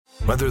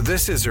Whether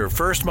this is her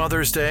first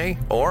Mother's Day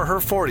or her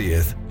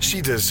 40th, she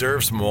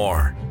deserves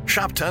more.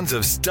 Shop tons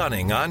of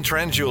stunning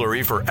on-trend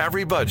jewelry for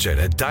every budget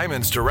at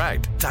Diamonds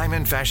Direct.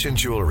 Diamond fashion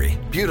jewelry,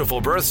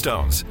 beautiful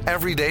birthstones,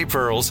 everyday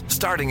pearls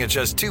starting at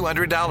just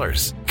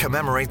 $200.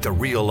 Commemorate the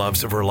real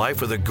loves of her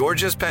life with a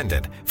gorgeous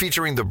pendant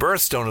featuring the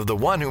birthstone of the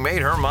one who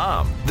made her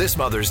mom. This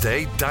Mother's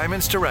Day,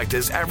 Diamonds Direct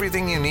is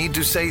everything you need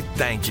to say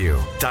thank you.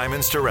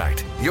 Diamonds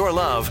Direct. Your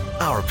love,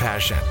 our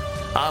passion.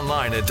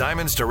 Online at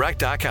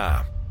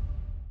diamondsdirect.com.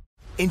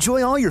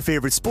 Enjoy all your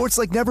favorite sports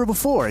like never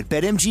before at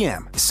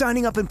BetMGM.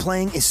 Signing up and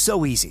playing is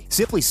so easy.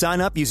 Simply sign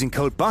up using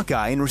code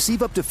Buckeye and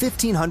receive up to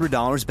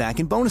 $1,500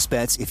 back in bonus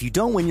bets if you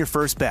don't win your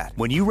first bet.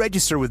 When you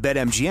register with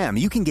BetMGM,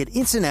 you can get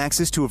instant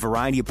access to a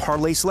variety of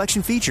parlay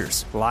selection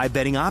features, live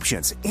betting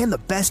options, and the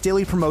best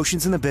daily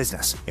promotions in the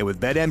business. And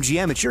with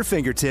BetMGM at your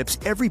fingertips,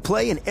 every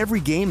play and every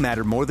game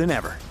matter more than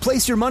ever.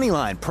 Place your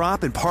moneyline,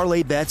 prop, and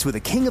parlay bets with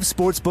the king of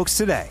sportsbooks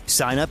today.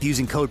 Sign up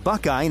using code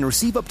Buckeye and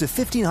receive up to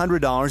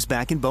 $1,500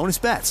 back in bonus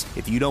bets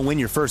if you don't win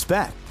your first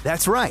bet.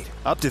 That's right,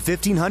 up to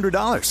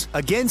 $1,500.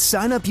 Again,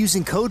 sign up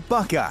using code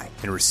Buckeye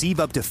and receive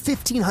up to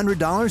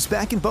 $1,500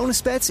 back in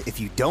bonus bets if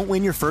you don't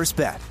win your first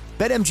bet.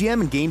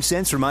 BetMGM and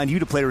GameSense remind you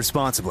to play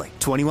responsibly.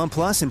 21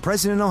 plus and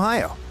present in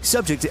Ohio.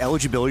 Subject to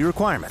eligibility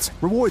requirements.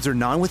 Rewards are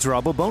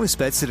non-withdrawable bonus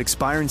bets that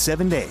expire in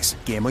 7 days.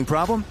 Gambling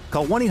problem?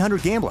 Call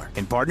 1-800-GAMBLER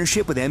in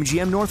partnership with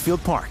MGM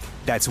Northfield Park.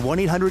 That's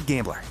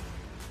 1-800-GAMBLER.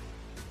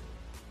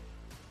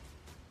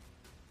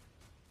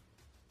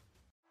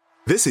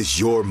 This is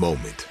your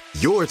moment,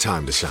 your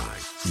time to shine,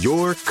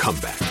 your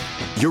comeback.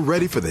 You're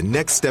ready for the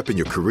next step in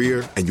your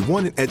career, and you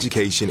want an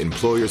education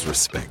employers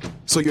respect.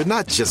 So you're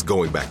not just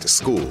going back to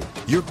school,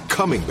 you're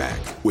coming back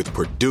with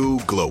Purdue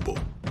Global.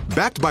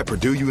 Backed by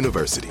Purdue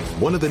University,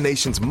 one of the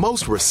nation's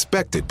most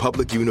respected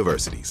public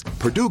universities,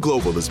 Purdue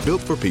Global is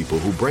built for people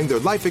who bring their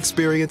life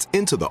experience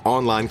into the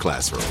online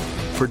classroom.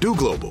 Purdue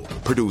Global,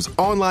 Purdue's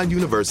online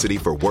university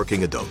for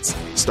working adults.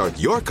 Start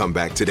your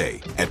comeback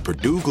today at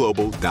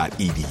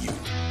purdueglobal.edu.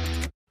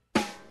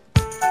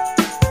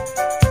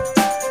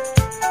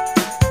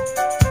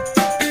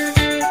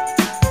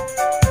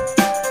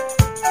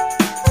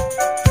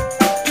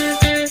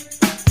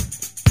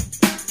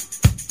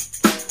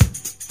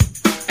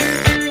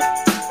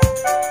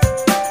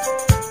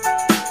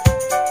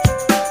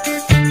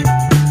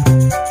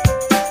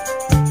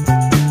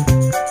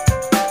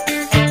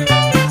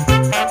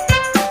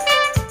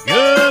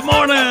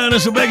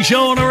 It's a big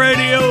show on the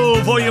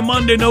radio for you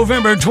Monday,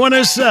 November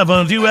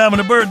 27th. You having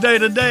a birthday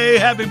today?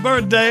 Happy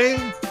birthday.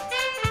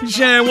 You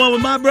sharing one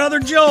with my brother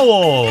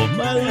Joel.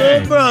 My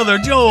little brother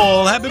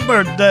Joel. Happy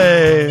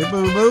birthday,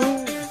 boo-boo.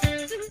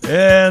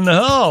 And,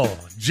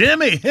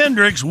 Jimi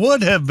Hendrix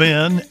would have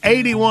been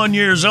 81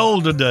 years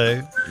old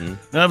today.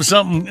 I have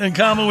something in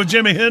common with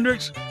Jimi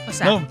Hendrix. What's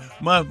that?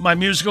 My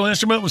musical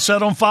instrument was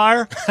set on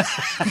fire.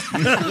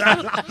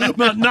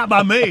 Not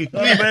by me.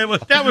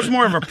 That was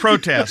more of a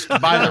protest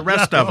by the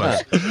rest of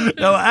us.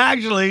 No,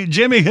 actually,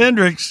 Jimi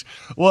Hendrix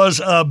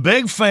was a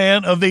big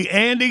fan of the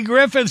Andy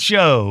Griffith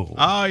Show.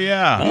 Oh,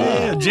 yeah.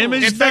 Yeah,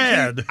 Jimmy's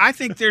dad. I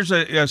think there's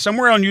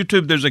somewhere on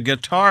YouTube there's a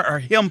guitar or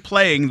him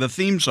playing the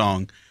theme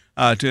song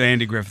to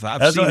Andy Griffith.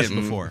 I've seen it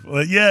before.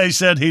 Well, yeah, he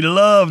said he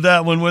loved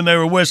that one when they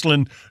were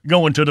whistling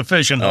 "Going to the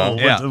Fishing Hole."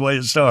 That's the way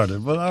it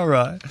started. But all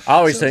right. I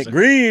always think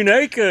Green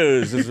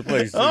Acres is the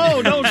place.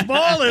 Oh, don't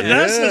spoil it.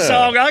 That's the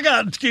song I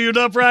got queued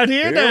up right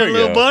here now,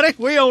 little buddy.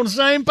 We on the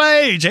same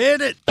page.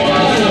 Hit it.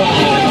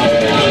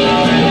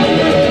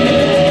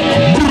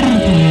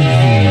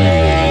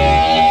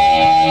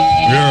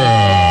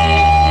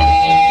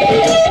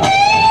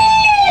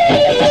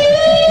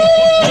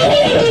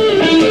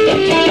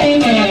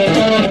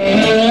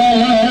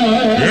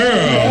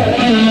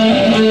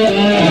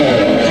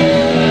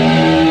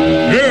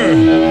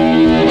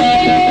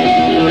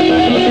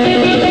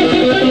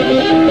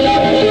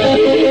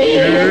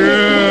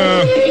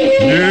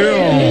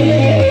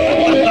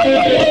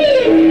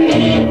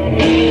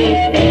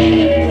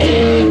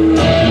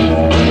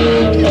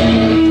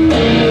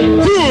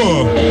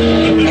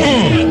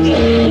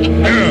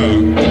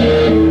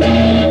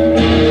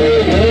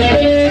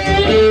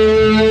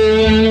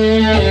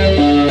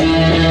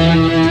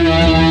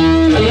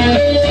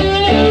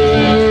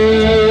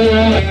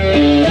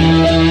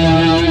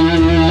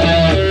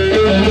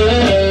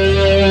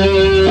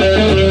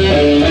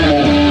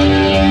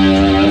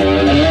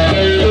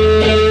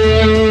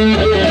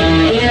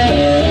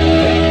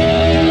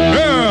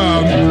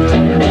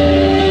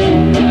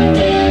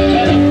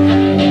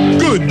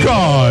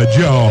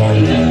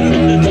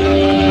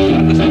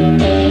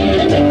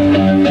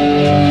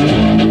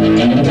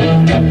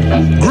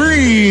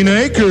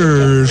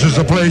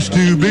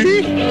 To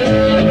be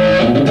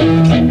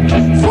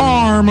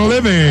farm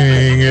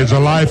living is a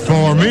life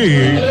for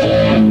me.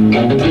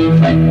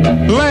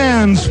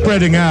 Land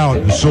spreading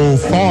out so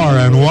far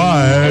and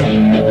wide.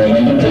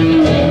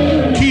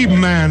 Keep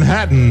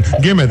Manhattan,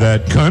 give me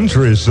that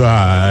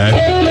countryside.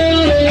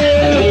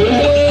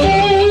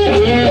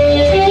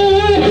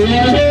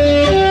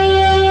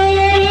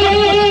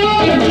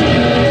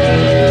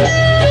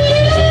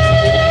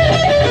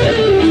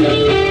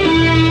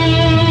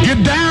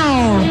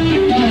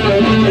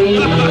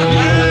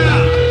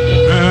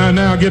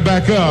 get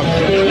back up.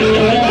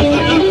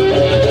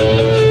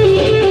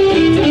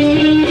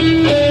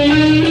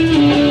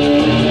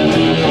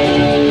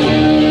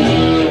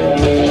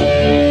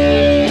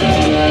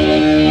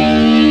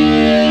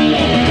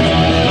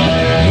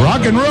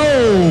 Rock and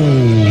roll.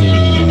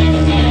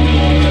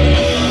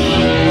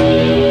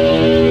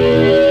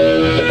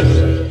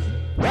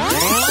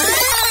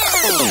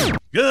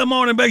 Good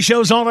morning, Big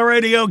Show's on the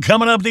radio.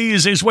 Coming up, the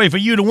easiest way for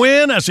you to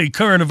win. That's the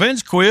current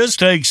events quiz.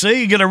 Take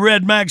C. You get a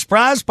Red Max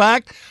prize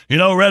pack. You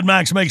know, Red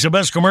Max makes the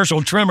best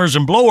commercial trimmers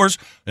and blowers,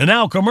 and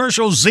now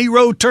commercial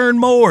zero-turn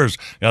mowers.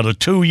 Got a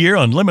 2-year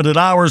unlimited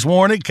hours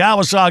warranty,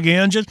 Kawasaki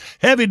engines,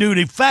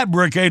 heavy-duty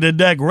fabricated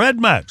deck.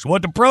 Red Max,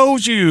 what the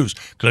pros use.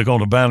 Click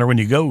on the banner when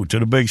you go to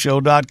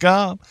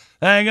thebigshow.com.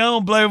 Hang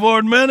on,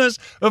 Playboard Menace.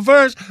 But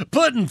first,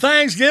 putting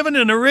Thanksgiving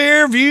in the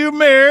rear view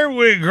mirror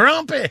with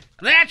Grumpy.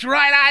 That's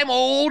right, I'm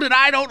old and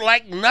I don't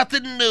like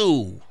nothing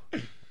new.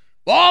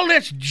 All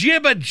this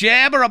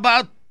jibber-jabber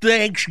about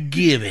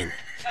Thanksgiving.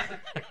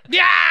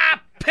 Yeah,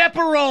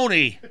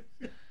 pepperoni.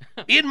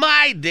 In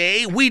my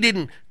day, we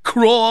didn't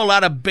crawl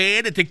out of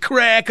bed at the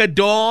crack of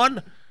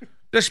dawn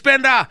to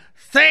spend our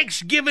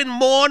Thanksgiving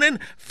morning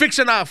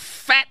fixing our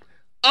fat,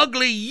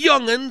 ugly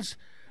young'uns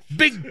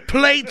big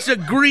plates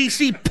of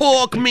greasy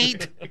pork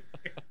meat,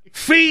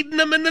 feeding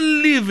them in the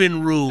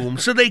living room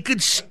so they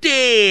could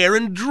stare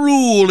and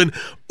drool and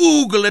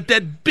oogle at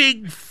that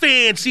big,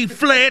 fancy,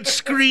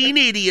 flat-screen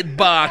idiot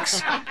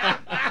box.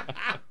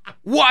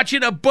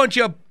 Watching a bunch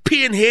of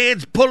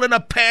pinheads pulling a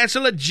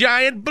parcel of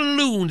giant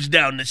balloons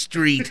down the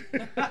street.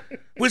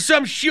 With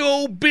some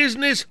show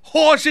business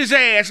horse's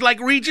ass like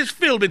Regis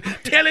Philbin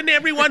telling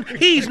everyone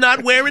he's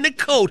not wearing a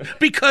coat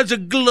because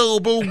of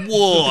global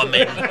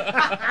warming.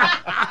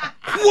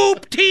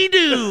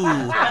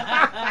 Whoop-dee-doo.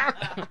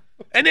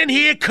 And then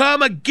here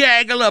come a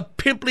gaggle of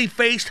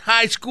pimply-faced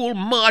high school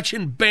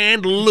marching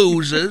band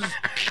losers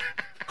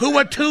who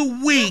are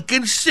too weak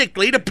and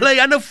sickly to play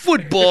on the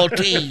football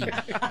team.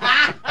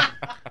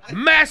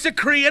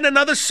 Massacring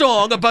another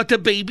song about the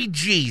baby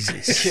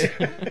Jesus.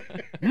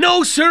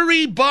 No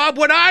siree, Bob,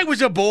 when I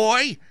was a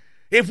boy,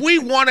 if we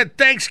wanted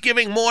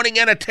Thanksgiving morning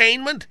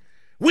entertainment,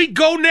 we'd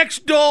go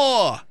next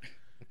door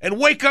and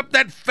wake up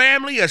that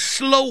family of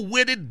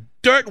slow-witted,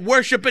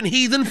 dirt-worshipping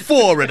heathen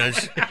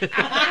foreigners.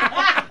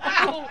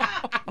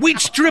 We'd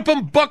strip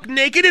them buck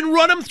naked and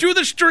run them through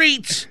the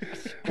streets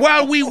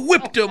while we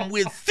whipped them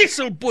with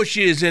thistle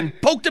bushes and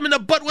poked them in the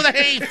butt with a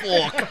hay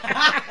fork.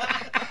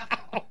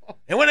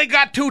 And when they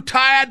got too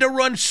tired to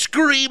run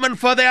screaming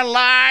for their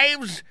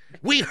lives,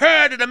 we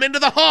herded them into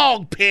the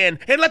hog pen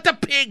and let the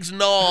pigs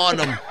gnaw on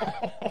them.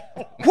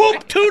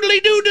 Whoop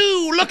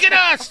toodly-doo-doo, look at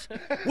us.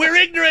 We're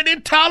ignorant,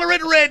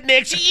 intolerant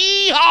rednecks.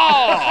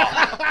 Yee-haw!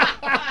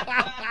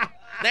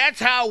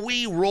 That's how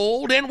we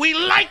rolled, and we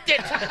liked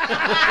it.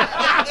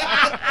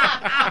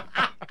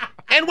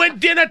 And when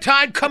dinner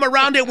time come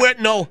around, there weren't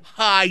no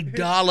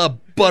high-dollar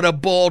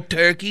butterball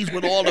turkeys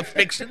with all the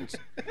fixings.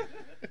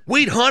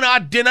 We'd hunt our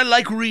dinner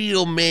like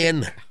real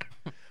men.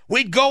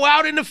 We'd go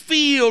out in the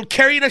field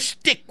carrying a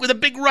stick with a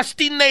big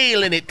rusty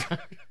nail in it.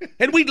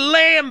 And we'd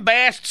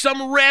lambast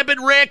some rabid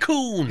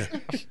raccoon.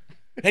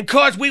 And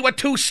 'cause we were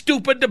too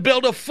stupid to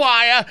build a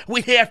fire,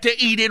 we'd have to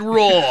eat it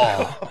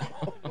raw.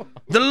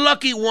 The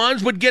lucky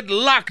ones would get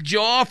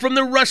lockjaw from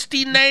the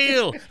rusty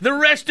nail. The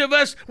rest of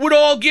us would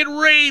all get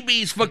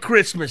rabies for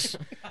Christmas.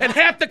 And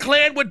half the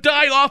clan would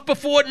die off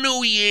before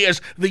New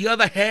Year's. The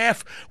other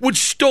half would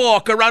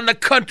stalk around the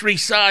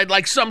countryside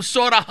like some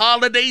sort of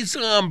holiday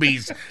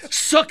zombies,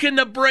 sucking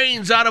the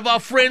brains out of our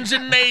friends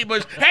and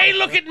neighbors. Hey,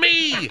 look at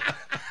me!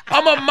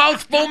 I'm a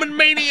mouth-foaming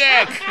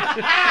maniac.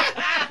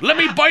 Let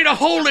me bite a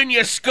hole in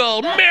your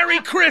skull. Merry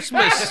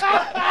Christmas!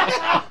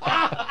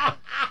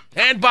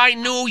 And by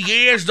New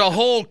Year's, the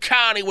whole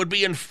county would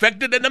be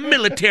infected and the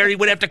military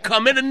would have to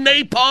come in and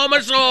napalm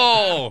us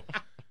all.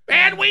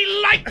 And we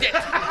liked it.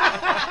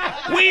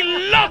 We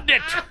loved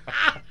it.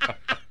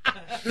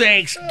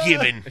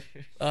 Thanksgiving.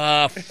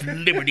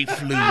 Liberty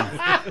flew.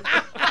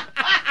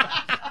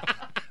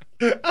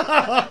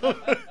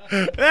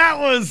 That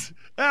was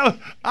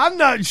I'm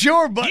not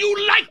sure, but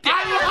you liked it.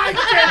 I liked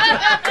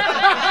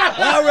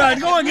it. All right,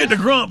 go and get the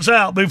grumps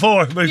out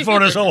before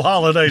this whole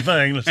holiday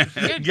thing. Let's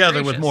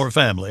gather with more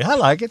family. I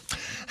like it.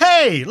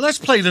 Hey, let's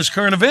play this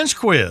current events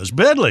quiz.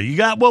 Bedley, you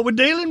got what we're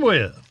dealing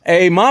with?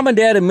 A mom and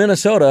dad in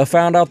Minnesota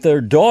found out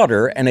their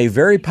daughter and a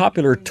very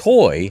popular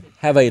toy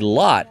have a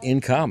lot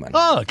in common.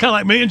 Oh, kind of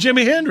like me and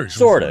Jimi Hendrix.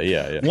 Sort of,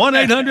 yeah.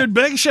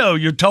 1-800-BIG-SHOW,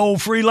 your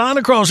toll-free line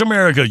across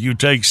America. You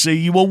take C,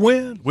 you will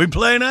win. We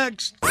play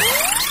next.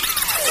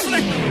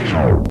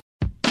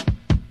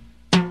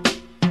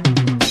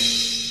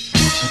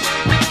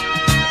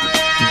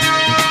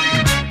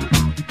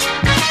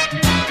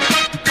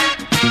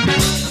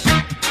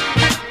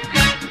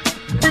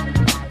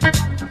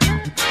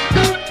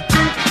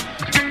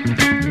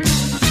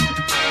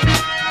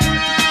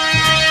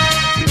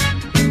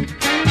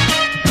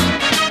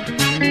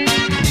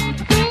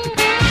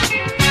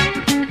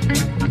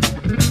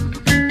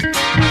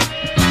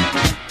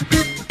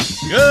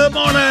 Good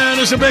morning.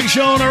 It's a big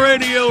show on the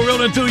radio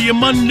rolling through you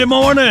Monday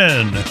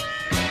morning.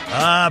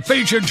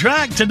 Featured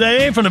track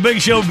today from the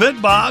Big Show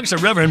Bitbox, the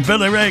Reverend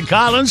Billy Ray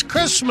Collins,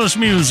 Christmas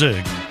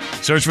music.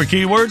 Search for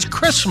keywords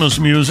Christmas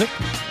music.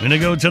 Then you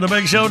go to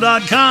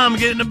thebigshow.com,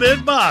 get in the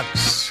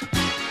Bitbox.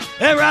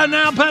 Hey, right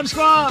now, Pep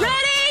Squad.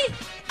 Ready?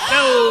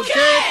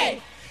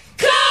 Okay.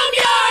 Comb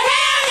your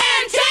hair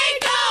and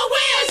take the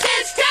wheels.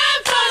 It's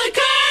time for the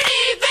current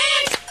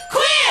events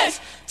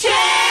quiz.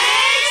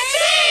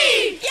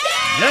 Taxi!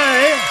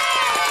 Yeah.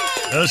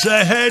 Let's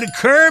say hey to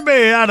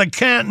Kirby out of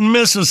Canton,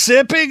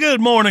 Mississippi. Good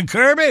morning,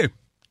 Kirby.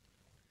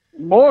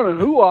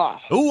 Morning,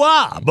 hoo-ah.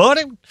 Hoo-ah,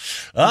 buddy.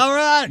 All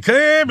right,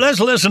 Kirby, let's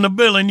listen to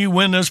Bill and you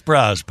win this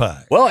prize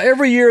pack. Well,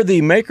 every year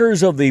the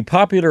makers of the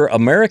popular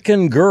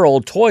American Girl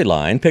toy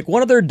line pick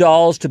one of their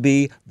dolls to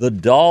be the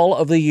Doll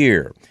of the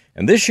Year.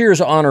 And this year's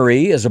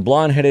honoree is a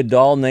blonde-headed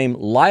doll named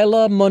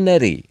Lila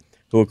Monetti,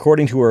 who,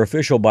 according to her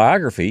official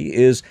biography,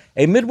 is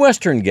a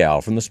Midwestern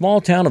gal from the small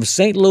town of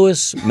St.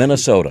 Louis,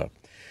 Minnesota.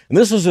 And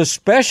this was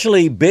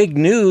especially big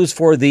news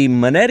for the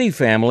Monetti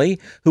family,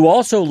 who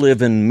also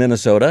live in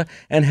Minnesota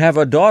and have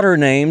a daughter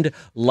named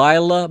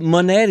Lila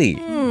Monetti.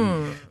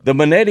 The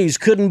Monettis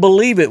couldn't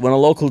believe it when a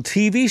local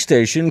TV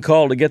station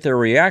called to get their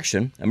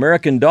reaction.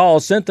 American Doll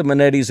sent the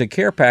Monettis a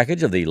care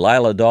package of the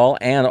Lila doll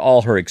and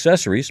all her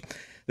accessories.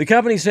 The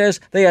company says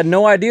they had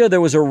no idea there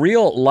was a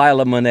real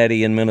Lila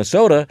Monetti in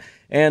Minnesota,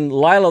 and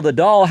Lila the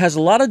doll has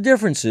a lot of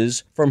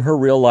differences from her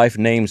real-life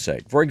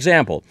namesake. For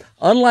example,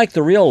 unlike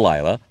the real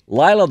Lila,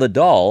 Lila the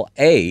doll,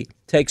 A,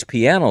 takes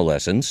piano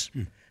lessons,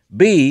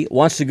 B,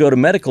 wants to go to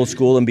medical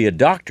school and be a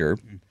doctor,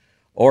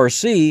 or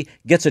C,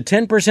 gets a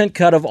 10%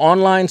 cut of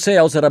online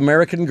sales at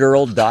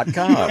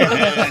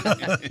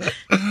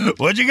AmericanGirl.com.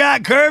 What you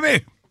got,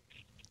 Kirby?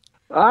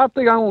 I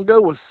think I'm going to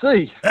go with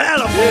C.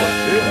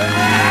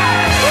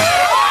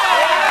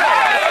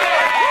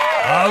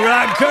 All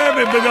right,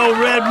 Kirby, big old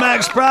Red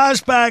Max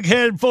prize pack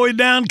headed for you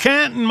down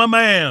Canton, my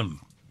man.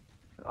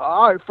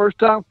 All right,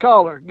 first-time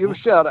caller. Give a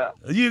shout-out.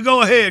 You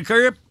go ahead,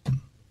 Kirby.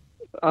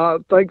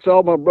 Thanks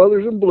all my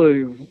brothers in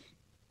blue.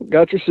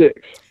 Got your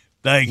 6.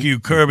 Thank you,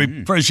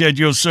 Kirby. Appreciate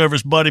your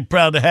service, buddy.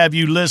 Proud to have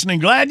you listening.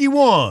 Glad you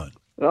won.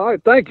 All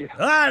right, thank you.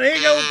 All right, here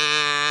you go.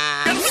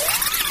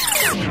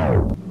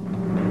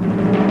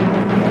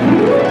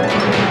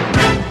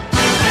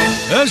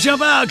 Let's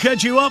jump out,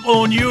 catch you up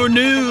on your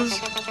news.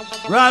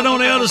 Right on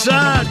the other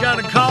side, got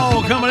a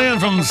call coming in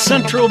from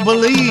Central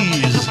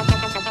Belize.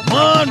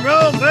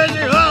 Monroe,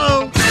 Fisher,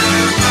 uh-oh.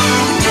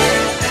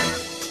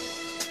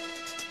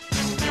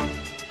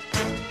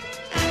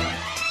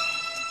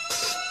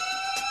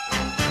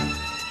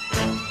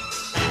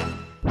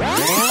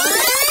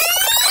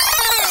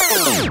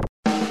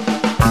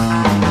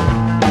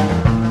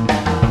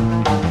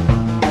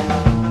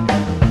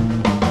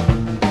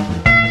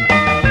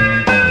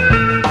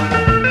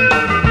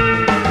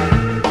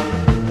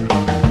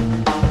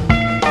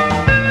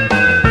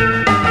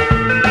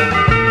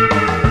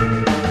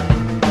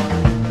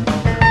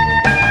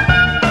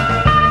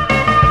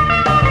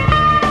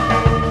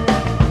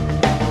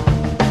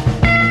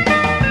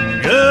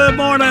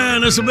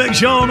 It's a big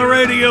show on the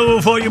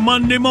radio for you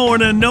Monday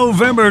morning,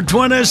 November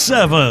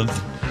 27th.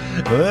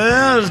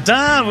 Well, it's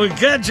time we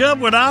catch up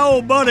with our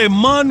old buddy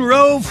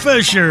Monroe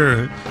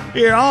Fisher.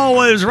 Here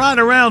always right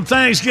around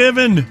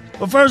Thanksgiving.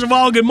 Well, first of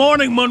all, good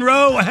morning,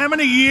 Monroe. How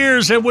many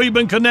years have we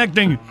been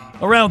connecting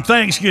around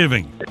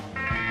Thanksgiving?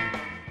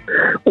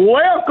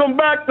 Welcome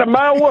back to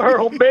my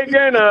world, Big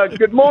N.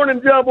 Good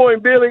morning, Joe Boy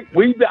and Billy.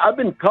 I've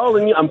been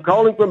calling you. I'm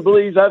calling from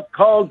Belize. I've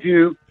called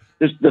you.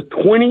 This is the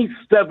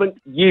 27th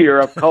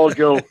year I've called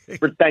you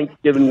for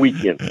Thanksgiving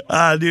weekend.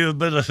 I do.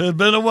 It's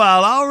been a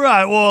while. All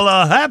right.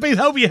 Well,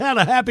 hope you had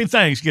a happy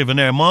Thanksgiving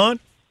there, Mon.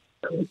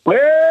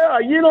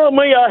 Well, you know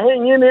me. I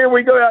hang in here.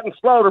 We go out and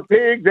slaughter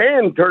pigs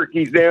and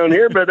turkeys down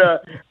here. But,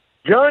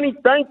 Johnny,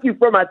 thank you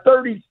for my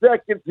 30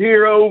 seconds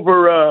here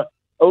over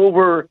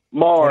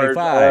Mars.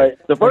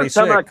 The first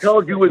time I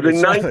called you was in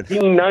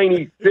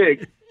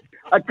 1996.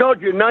 I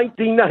called you in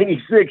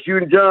 1996, you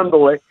and John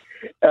Boy,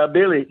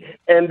 Billy.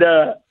 And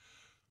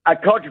I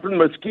called you from the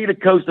Mosquito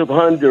Coast of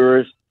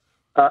Honduras.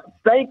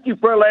 Thank you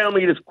for allowing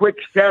me this quick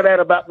shout-out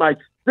about my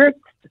 6th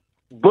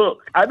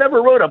book. I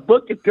never wrote a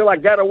book until I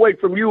got away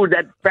from you with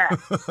that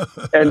fact.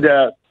 And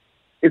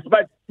it's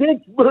my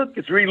 6th book.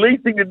 It's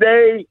releasing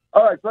today.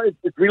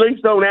 It's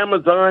released on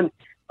Amazon.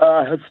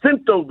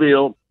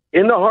 Jacintoville,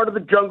 In the Heart of the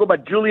Jungle by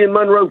Julian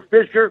Monroe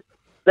Fisher.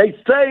 They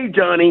say,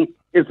 Johnny,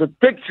 it's a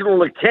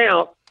fictional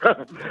account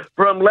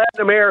from Latin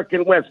America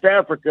and West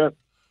Africa.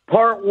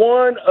 Part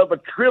 1 of a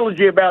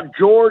trilogy about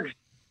George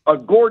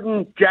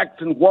Gordon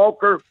Jackson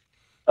Walker.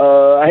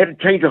 I had to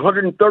change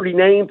 130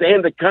 names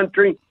and the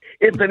country.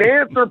 It's an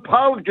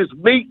anthropologist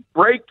meet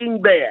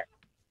Breaking Bad.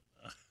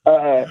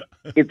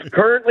 It's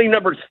currently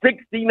number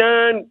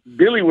 69.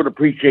 Billy would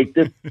appreciate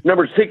this.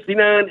 Number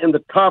 69 in the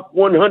top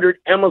 100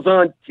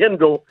 Amazon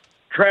Kindle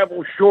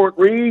travel short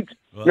reads.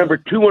 Wow. Number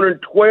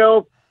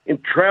 212 in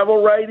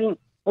travel writing.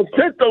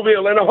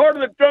 Jacintoville, In the Heart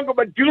of the Jungle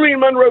by Julian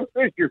Monroe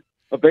Fisher.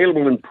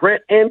 Available in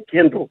print and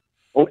Kindle.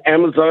 on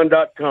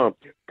Amazon.com.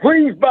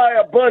 Please buy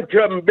a bunch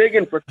of them,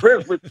 biggin' for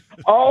Christmas.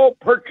 All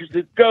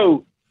purchases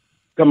go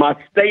to my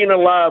Staying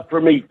Alive for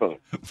Me fund.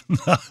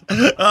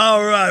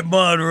 All right,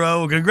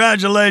 Monroe.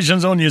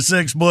 Congratulations on your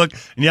 6th book,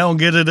 and y'all can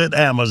get it at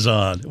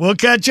Amazon. We'll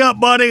catch up,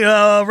 buddy,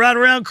 right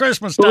around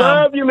Christmas time.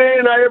 Love you,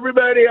 man.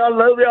 Everybody, I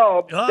love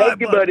y'all.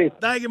 Thank you, buddy.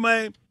 Thank you,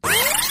 man.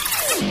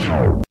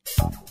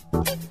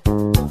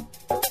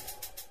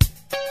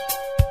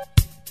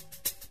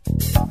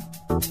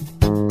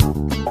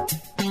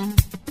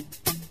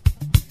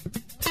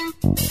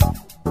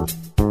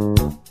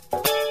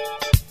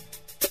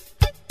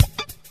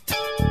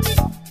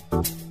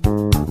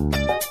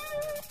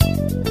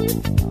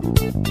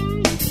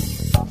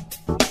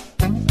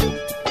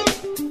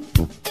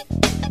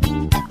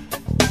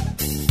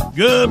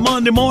 Good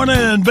Monday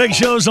morning. Big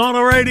Show's on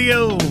the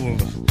radio.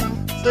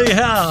 See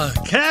how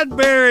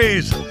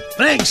Cadbury's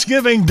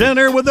Thanksgiving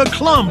dinner with the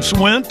Clumps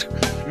went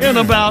in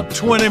about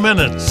 20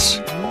 minutes.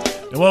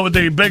 And what would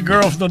the big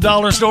girl from the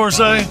dollar store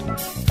say?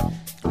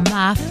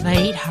 My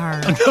feet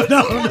hurt.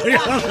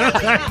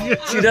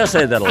 She does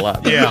say that a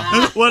lot.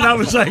 Yeah. What I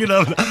was thinking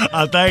of,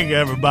 I think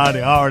everybody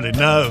already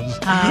knows.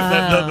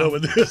 That doesn't know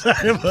what this is,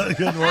 but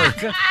good work.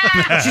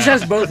 She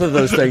says both of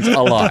those things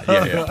a lot.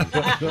 Yeah.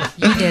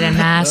 You did a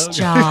nice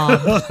job.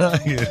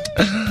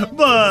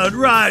 But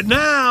right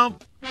now,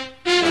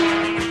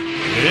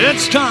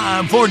 it's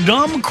time for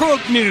Dumb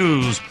Crook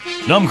News.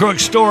 Dumb Crook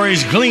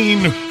stories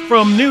gleaned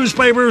from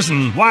newspapers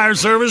and wire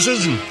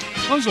services and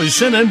mostly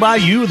sent in by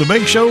you, the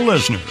Big Show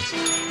listeners.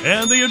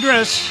 And the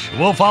address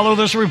will follow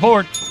this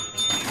report.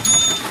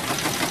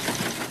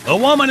 A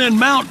woman in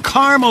Mount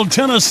Carmel,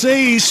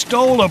 Tennessee,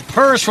 stole a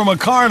purse from a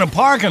car in a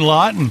parking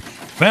lot and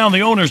found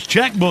the owner's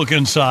checkbook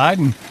inside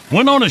and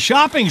went on a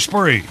shopping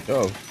spree.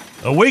 Oh.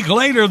 A week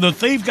later, the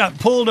thief got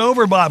pulled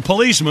over by a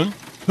policeman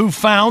who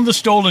found the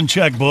stolen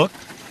checkbook.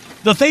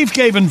 The thief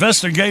gave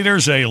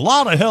investigators a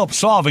lot of help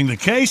solving the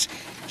case.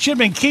 She had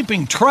been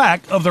keeping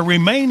track of the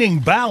remaining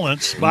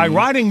balance by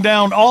writing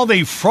down all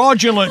the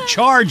fraudulent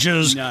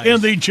charges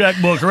in the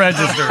checkbook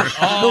register.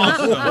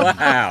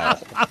 Wow.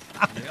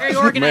 Very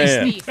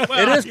organized thief.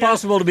 Well, it is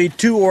possible to be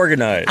too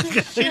organized.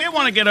 She didn't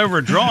want to get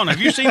overdrawn.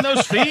 Have you seen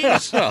those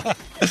fees? A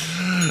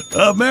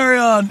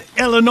Marion,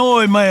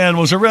 Illinois man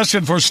was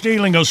arrested for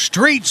stealing a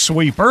street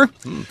sweeper.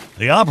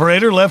 The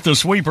operator left the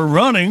sweeper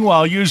running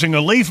while using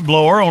a leaf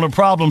blower on a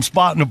problem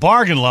spot in the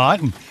parking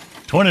lot. And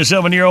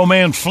 27-year-old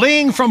man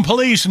fleeing from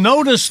police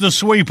noticed the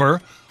sweeper,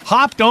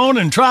 hopped on,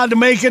 and tried to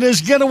make it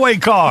his getaway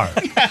car.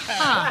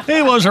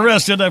 He was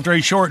arrested after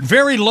a short,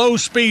 very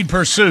low-speed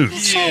pursuit.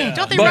 Hey,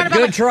 don't they But run about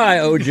good try,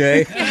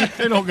 OJ.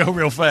 They don't go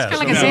real fast.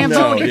 like a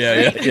Zamboni?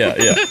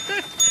 Yeah.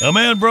 A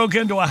man broke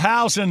into a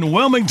house in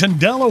Wilmington,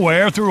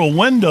 Delaware through a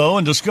window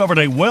and discovered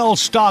a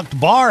well-stocked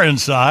bar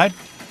inside.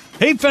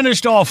 He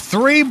finished off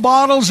 3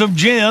 bottles of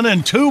gin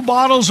and 2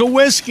 bottles of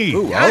whiskey.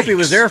 Ooh, I hope he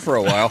was there for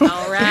a while.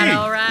 All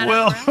right.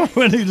 Well,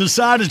 when he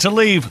decided to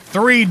leave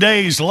 3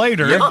 days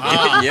later,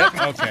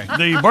 Okay.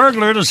 the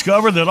burglar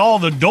discovered that all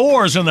the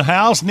doors in the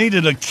house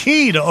needed a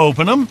key to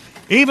open them,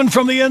 even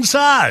from the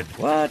inside.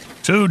 What?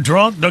 Too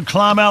drunk to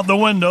climb out the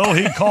window,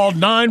 he called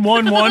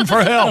 911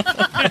 for help.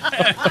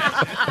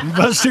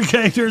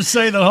 Investigators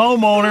say the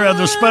homeowner had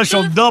the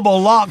special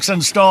double locks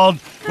installed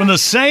when the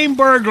same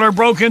burglar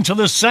broke into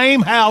the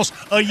same house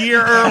a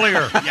year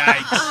earlier.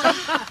 Yikes.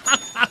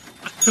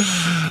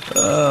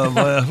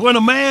 When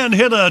a man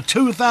hit a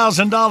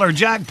 $2,000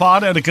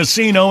 jackpot at a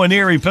casino in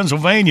Erie,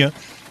 Pennsylvania,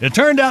 it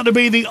turned out to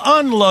be the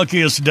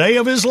unluckiest day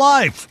of his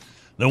life.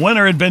 The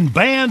winner had been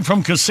banned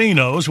from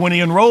casinos when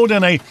he enrolled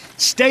in a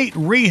state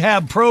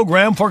rehab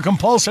program for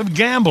compulsive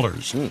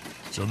gamblers.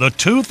 So the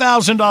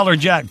 $2,000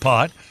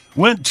 jackpot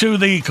went to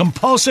the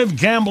Compulsive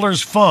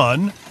Gamblers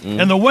Fund,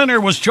 and the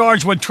winner was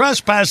charged with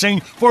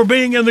trespassing for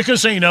being in the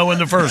casino in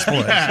the first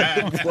place.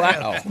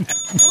 Wow.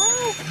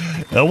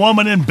 A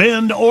woman in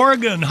Bend,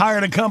 Oregon,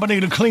 hired a company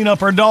to clean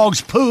up her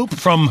dog's poop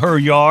from her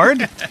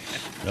yard.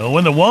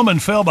 When the woman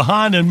fell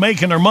behind in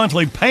making her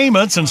monthly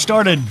payments and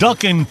started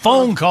ducking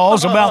phone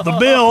calls about the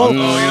bill,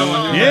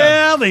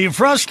 the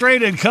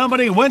frustrated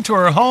company went to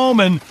her home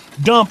and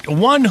dumped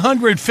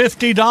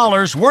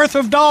 $150 worth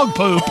of dog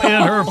poop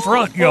in her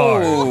front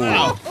yard.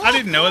 Wow. I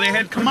didn't know they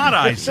had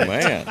commodized it.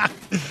 Man.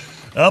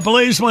 A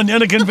policeman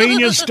in a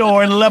convenience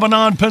store in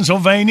Lebanon,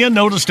 Pennsylvania,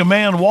 noticed a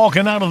man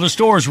walking out of the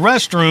store's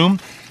restroom,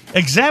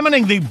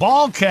 examining the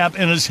ball cap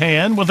in his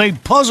hand with a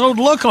puzzled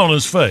look on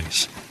his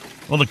face.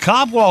 Well, the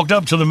cop walked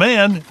up to the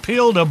man,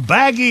 peeled a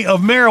baggie of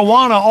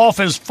marijuana off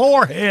his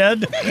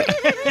forehead,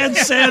 and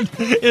said,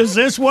 "Is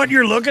this what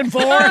you're looking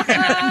for?"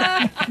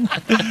 The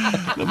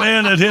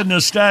man had hidden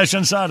his stash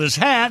inside his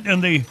hat,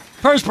 and the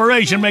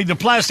perspiration made the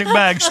plastic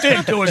bag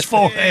stick to his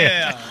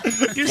forehead.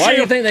 Why do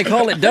you think they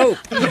call it dope?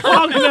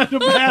 Walking out the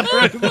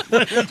bathroom.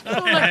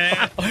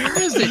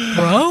 Where is it,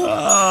 bro?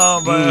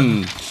 Oh,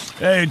 man.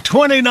 A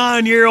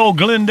 29-year-old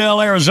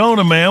Glendale,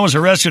 Arizona man was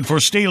arrested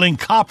for stealing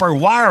copper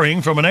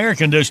wiring from an air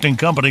conditioning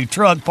company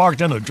truck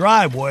parked in a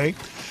driveway.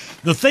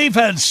 The thief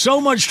had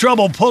so much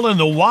trouble pulling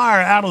the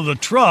wire out of the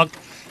truck,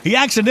 he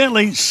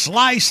accidentally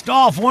sliced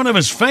off one of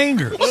his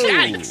fingers.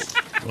 Yikes.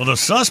 Well, the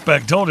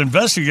suspect told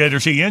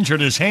investigators he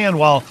injured his hand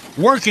while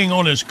working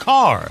on his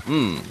car.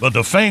 But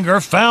the finger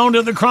found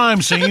at the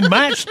crime scene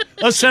matched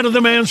a set of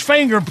the man's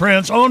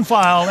fingerprints on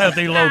file at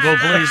the local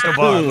police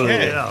department.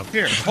 Yeah.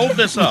 Here, hold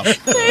this up.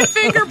 They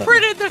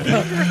fingerprinted the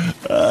finger.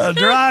 A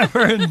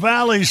driver in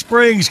Valley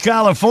Springs,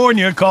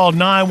 California, called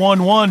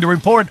 911 to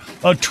report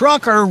a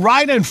trucker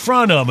right in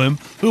front of him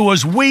who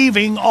was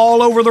weaving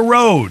all over the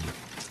road.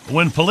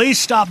 When police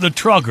stopped the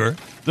trucker,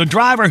 the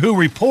driver who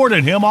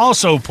reported him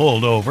also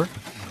pulled over.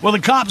 Well, the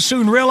cops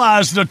soon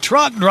realized the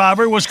truck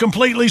driver was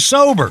completely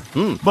sober,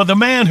 but the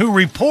man who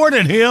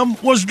reported him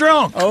was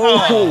drunk.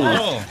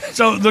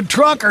 So the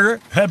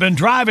trucker had been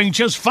driving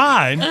just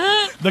fine.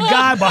 The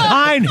guy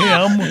behind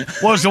him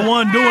was the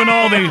one doing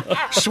all the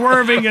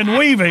swerving and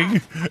weaving.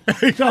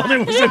 He thought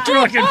it was the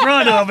truck in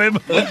front of him.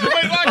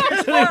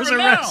 He was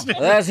arrested.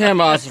 That's him,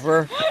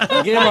 Ossifer.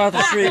 Get him off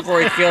the street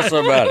before he feels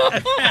so bad.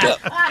 Look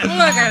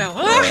at him.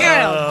 Look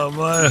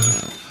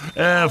at him.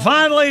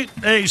 Finally,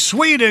 a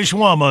Swedish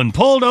woman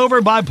pulled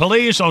over by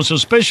police on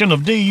suspicion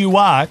of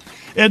DUI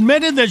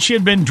admitted that she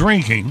had been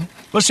drinking,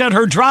 but said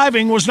her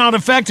driving was not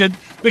affected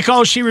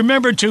because she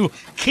remembered to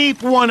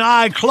keep one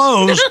eye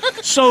closed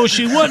so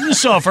she wouldn't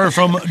suffer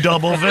from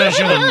double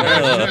vision.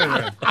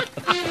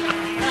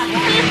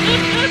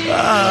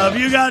 If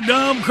you got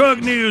Dumb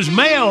Crook News,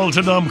 mail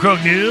to Dumb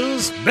Crook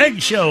News.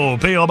 Big Show,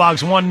 P.O.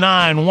 Box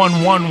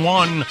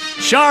 19111,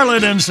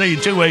 Charlotte,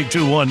 NC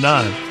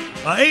 28219.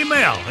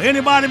 Email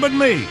anybody but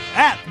me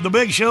at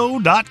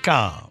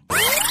thebigshow.com.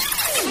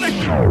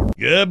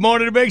 Good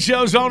morning, the Big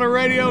Show's on the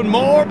radio, and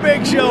more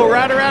Big Show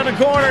right around the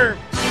corner.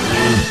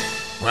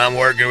 I'm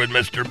working with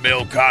Mr.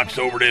 Bill Cox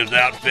over at his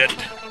outfit,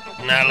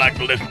 and I like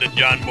to listen to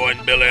John Boy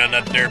and Billy on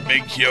that there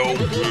Big Show.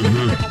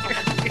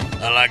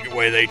 I like the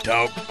way they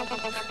talk.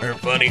 They're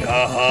funny,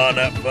 ha-ha,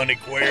 not funny,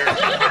 queer.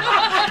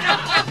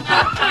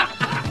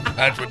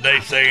 That's what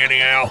they say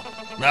anyhow.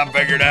 And I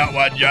figured out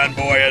why John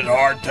Boy has a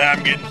hard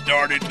time getting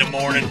started in the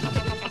morning.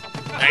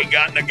 Ain't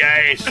got no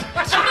gas.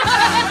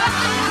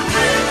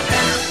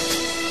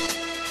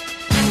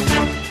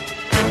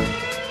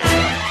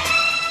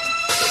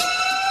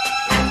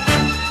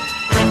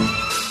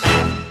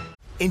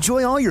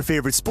 Enjoy all your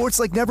favorite sports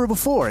like never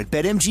before at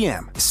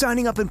BetMGM.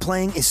 Signing up and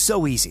playing is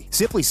so easy.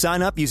 Simply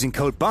sign up using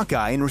code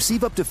Buckeye and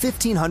receive up to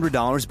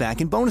 $1,500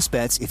 back in bonus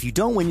bets if you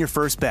don't win your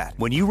first bet.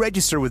 When you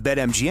register with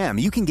BetMGM,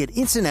 you can get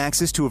instant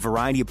access to a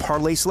variety of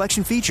parlay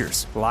selection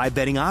features, live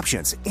betting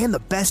options, and the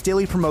best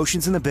daily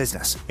promotions in the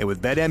business. And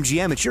with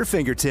BetMGM at your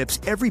fingertips,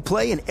 every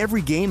play and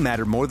every game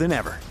matter more than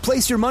ever.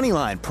 Place your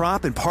moneyline,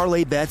 prop, and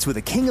parlay bets with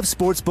the king of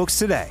sportsbooks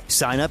today.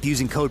 Sign up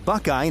using code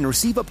Buckeye and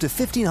receive up to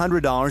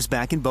 $1,500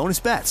 back in bonus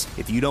bets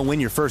if you don't win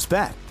your first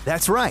bet.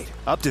 That's right,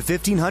 up to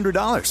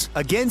 $1,500.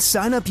 Again,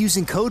 sign up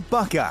using code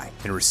Buckeye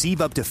and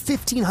receive up to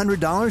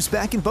 $1,500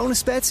 back in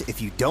bonus bets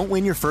if you don't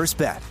win your first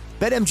bet.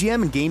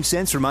 BetMGM and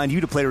GameSense remind you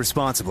to play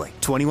responsibly.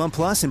 21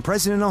 plus and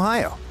present in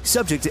Ohio.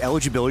 Subject to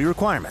eligibility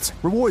requirements.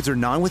 Rewards are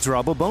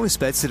non-withdrawable bonus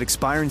bets that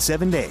expire in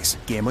 7 days.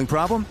 Gambling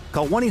problem?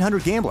 Call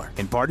 1-800-GAMBLER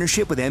in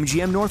partnership with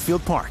MGM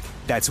Northfield Park.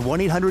 That's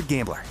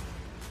 1-800-GAMBLER.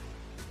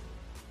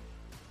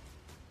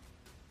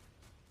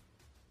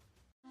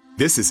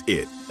 This is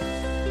it.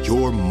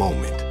 Your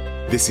moment.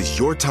 This is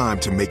your time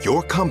to make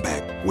your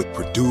comeback with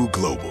Purdue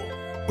Global.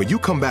 When you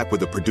come back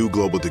with a Purdue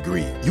Global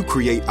degree, you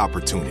create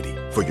opportunity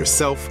for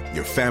yourself,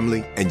 your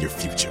family, and your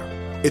future.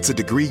 It's a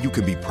degree you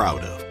can be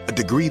proud of, a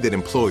degree that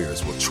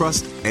employers will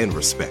trust and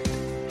respect.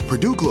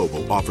 Purdue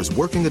Global offers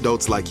working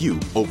adults like you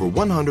over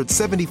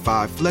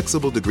 175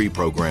 flexible degree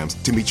programs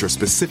to meet your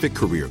specific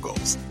career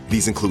goals.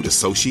 These include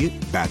associate,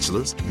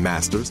 bachelor's,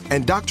 master's,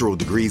 and doctoral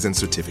degrees and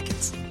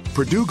certificates.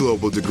 Purdue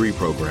Global degree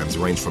programs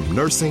range from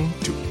nursing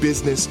to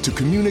business to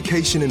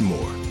communication and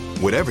more.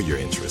 Whatever your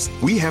interest,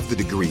 we have the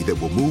degree that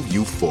will move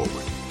you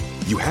forward.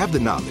 You have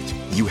the knowledge,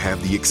 you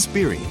have the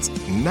experience.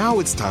 Now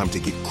it's time to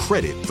get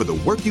credit for the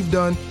work you've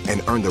done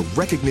and earn the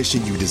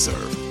recognition you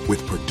deserve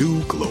with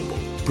Purdue Global,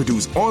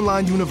 Purdue's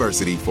online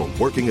university for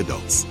working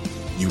adults.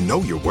 You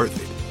know you're worth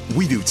it.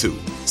 We do too.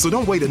 So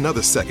don't wait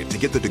another second to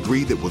get the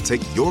degree that will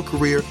take your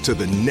career to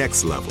the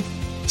next level.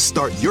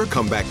 Start your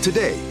comeback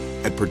today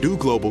at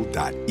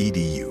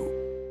purdueglobal.edu.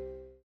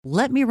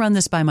 Let me run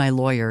this by my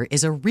lawyer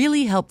is a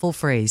really helpful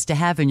phrase to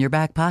have in your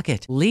back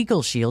pocket.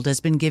 Legal Shield has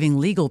been giving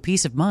legal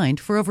peace of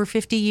mind for over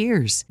 50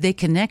 years. They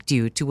connect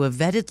you to a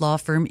vetted law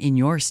firm in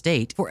your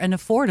state for an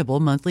affordable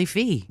monthly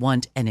fee.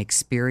 Want an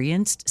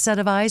experienced set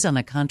of eyes on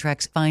a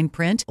contract's fine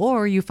print?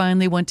 Or you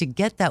finally want to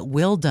get that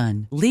will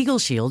done? Legal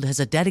Shield has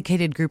a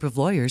dedicated group of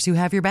lawyers who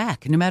have your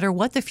back, no matter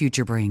what the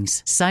future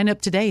brings. Sign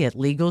up today at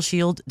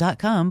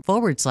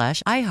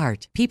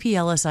LegalShield.com/iHeart.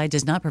 PPLSI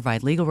does not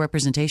provide legal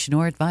representation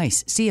or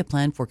advice. See a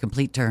plan for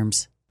complete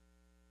terms.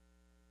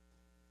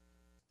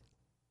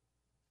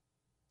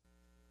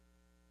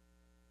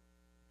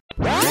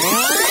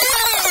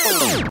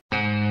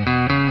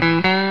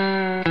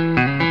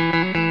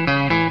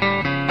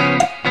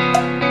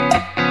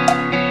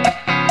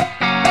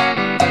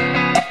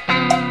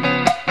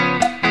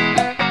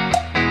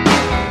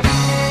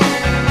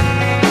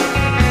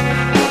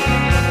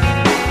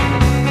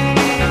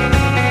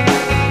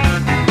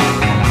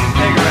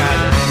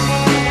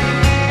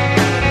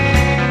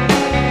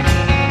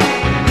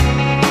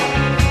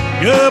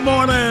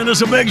 morning.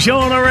 It's a big show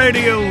on the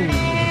radio.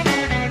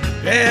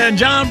 And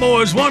John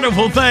Boy's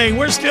Wonderful Thing.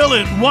 We're still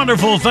at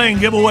Wonderful Thing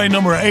giveaway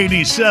number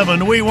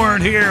 87. We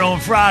weren't here on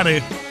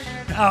Friday.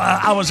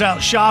 I was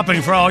out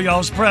shopping for all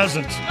y'all's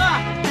presents.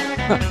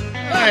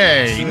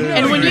 Hey.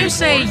 And when you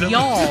say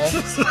y'all,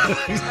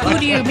 who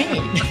do you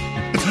mean?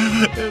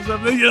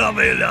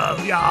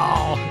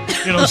 Y'all.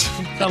 Kind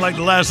of like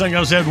the last thing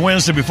I said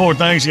Wednesday before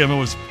Thanksgiving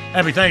was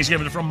Happy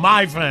Thanksgiving from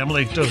my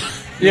family to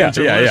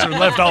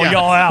left all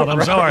y'all out.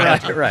 I'm sorry.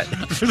 Right.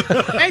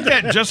 Ain't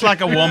that just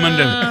like a woman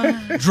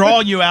to draw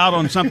you out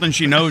on something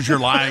she knows you're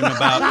lying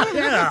about?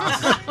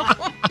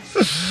 Yeah.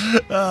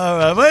 All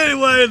right. But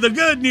anyway, the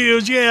good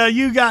news,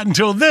 you got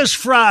until this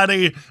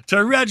Friday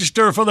to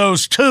register for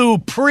those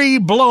 2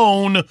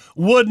 pre-blown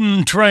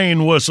wooden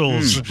train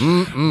whistles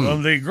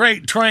from the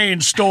Great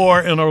Train Store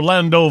in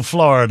Orlando,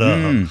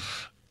 Florida.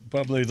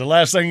 Probably the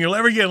last thing you'll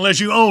ever get unless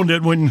you owned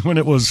it when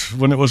it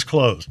was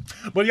closed.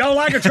 But y'all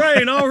like a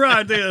train, all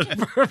right then.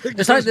 Perfect.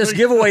 It's like this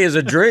giveaway is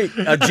a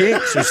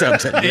jinx or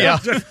something. Yeah.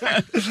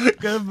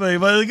 Could be.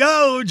 But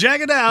go check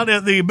it out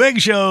at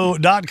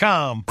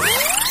thebigshow.com.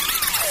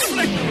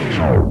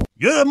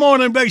 Good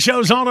morning, Big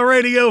Show's on the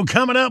radio.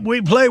 Coming up,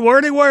 we play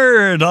Wordy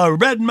Word. Our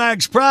Red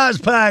Max prize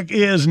pack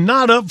is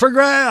not up for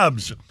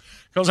grabs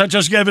because I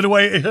just gave it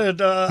away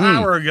an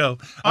hour ago.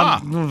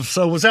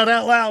 So was that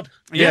out loud?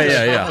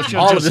 Yeah.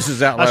 All of this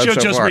is out loud. I should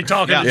so just far. be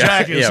talking to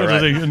Jackie instead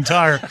of the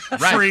entire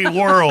free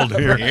world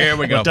here. Here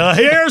we go. But,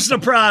 here's the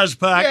prize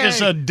pack. Yay.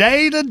 It's a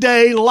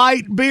day-to-day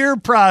light beer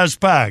prize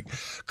pack.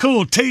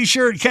 Cool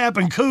T-shirt, cap,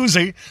 and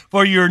koozie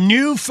for your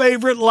new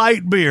favorite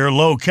light beer.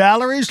 Low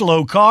calories,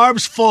 low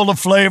carbs, full of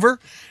flavor.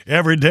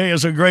 Every day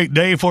is a great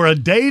day for a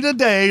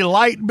day-to-day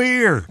light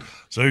beer.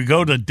 So you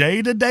go to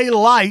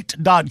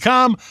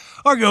daytodaylight.com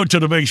or go to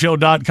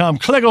thebigshow.com.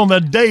 Click on the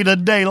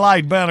Day-to-Day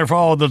Light banner for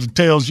all the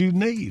details you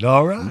need.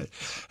 All right.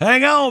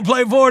 Hang on.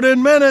 Play for it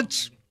in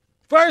minutes.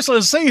 First,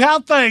 let's see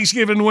how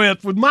Thanksgiving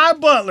went with my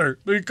butler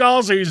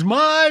because he's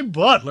my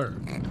butler.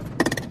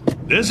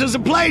 This is the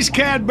place,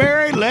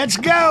 Cadbury. Let's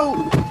go.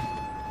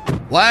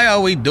 Why are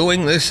we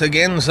doing this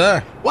again,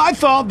 sir? Well, I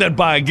thought that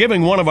by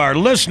giving one of our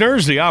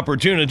listeners the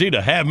opportunity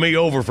to have me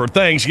over for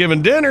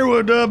Thanksgiving dinner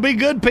would be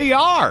good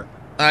PR.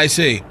 I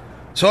see.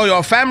 So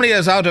your family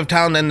is out of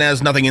town and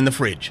there's nothing in the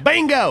fridge.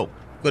 Bingo.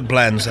 Good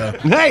plan, sir.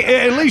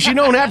 Hey, at least you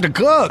don't have to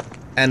cook.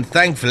 And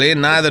thankfully,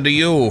 neither do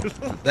you.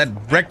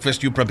 That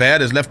breakfast you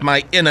prepared has left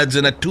my innards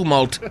in a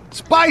tumult.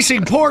 Spicy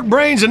pork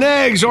brains and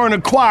eggs are an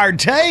acquired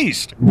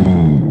taste.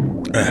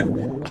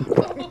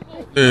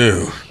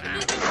 Ew.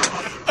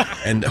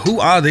 And who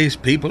are these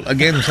people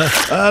again, sir?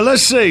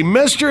 Let's see.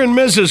 Mr. and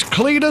Mrs.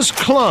 Cletus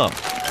Clump.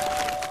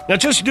 Now,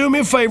 just do me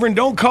a favor and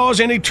don't cause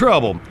any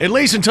trouble, at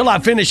least until I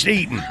finish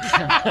eating.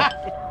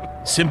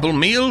 Simple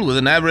meal with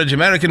an average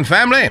American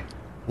family?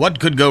 What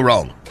could go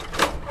wrong?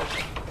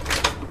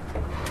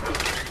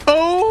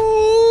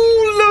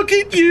 Oh, look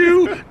at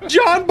you!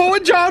 John Boy,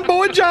 John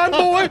Boy, John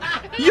Boy!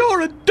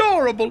 You're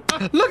adorable!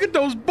 Look at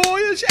those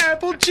boyish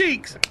apple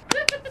cheeks!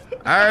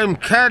 I'm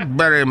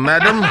Cadbury,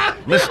 madam,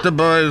 Mr.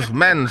 Boy's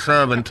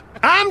manservant.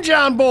 I'm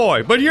John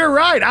Boy, but you're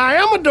right, I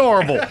am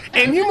adorable.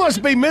 And you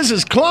must be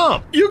Mrs.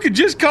 Clump. You could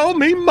just call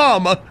me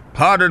Mama.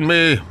 Pardon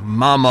me,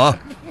 Mama.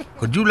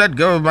 Could you let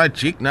go of my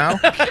cheek now?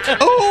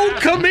 Oh,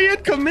 come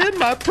in,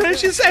 my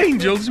precious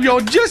angels.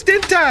 You're just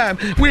in time.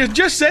 We're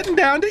just sitting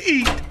down to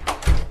eat.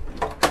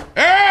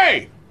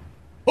 Hey!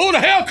 Who the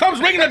hell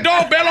comes ringing the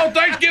doorbell on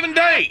Thanksgiving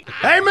Day?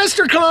 Hey,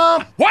 Mr.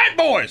 Clump. White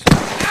boys!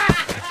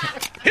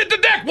 Hit the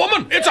deck,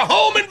 woman! It's a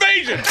home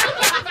invasion!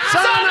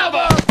 Son of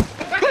a...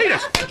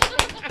 Cletus,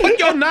 put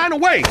your 9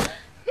 away.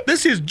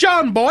 This is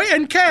John Boy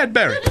and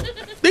Cadbury.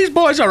 These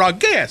boys are our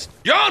guests.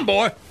 John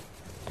Boy?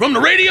 From the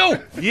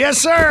radio? Yes,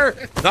 sir.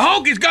 The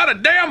honky's got a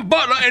damn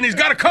butler and he's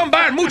got to come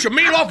by and mooch a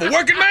meal off a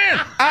working man?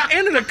 I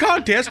entered a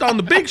contest on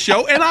the big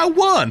show and I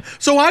won,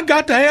 so I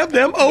got to have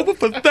them over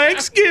for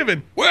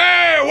Thanksgiving. Wait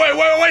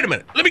a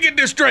minute. Let me get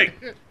this straight.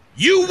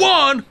 You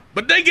won,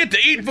 but they get to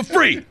eat for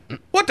free.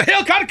 What the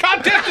hell kind of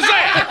contest is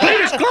that?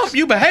 Cletus Clump,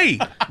 you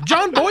behave.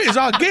 John Boy is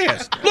our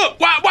guest. Look,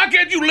 why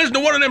can't you listen to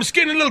one of them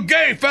skinny little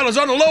gay fellas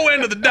on the low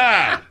end of the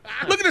dive?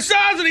 Look at the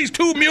size of these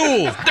 2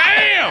 mules.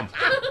 Damn!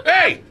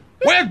 Hey,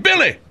 where's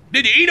Billy?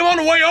 Did you eat him on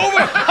the way over?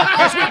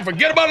 Guess we can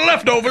forget about the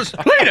leftovers.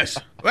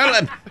 Cletus!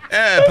 Well,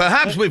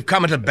 perhaps we've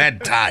come at a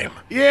bad time.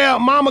 Yeah,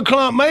 Mama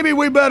Clump, maybe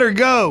we better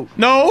go.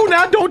 No,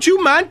 now don't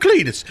you mind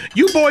Cletus.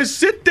 You boys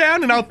sit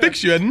down and I'll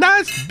fix you a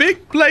nice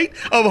big plate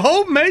of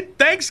homemade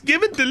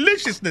Thanksgiving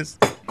deliciousness.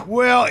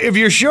 Well, if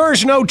you're sure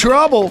it's no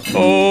trouble.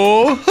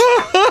 Oh,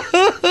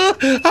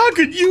 how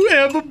could you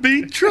ever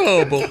be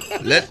trouble?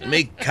 Let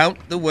me count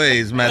the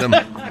ways, madam.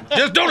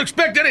 Just don't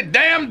expect any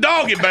damn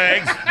doggy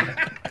bags.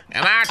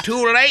 Am I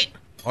too late?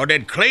 Or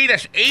did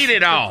Cletus eat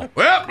it all?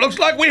 Well, looks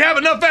like we have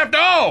enough after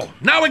all.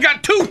 Now we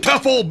got 2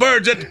 tough old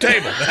birds at the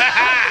table.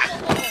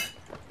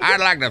 I'd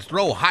like to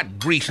throw hot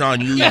grease on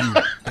you, you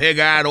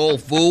pig-eyed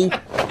old fool.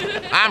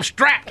 I'm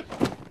strapped.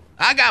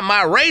 I got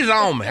my razor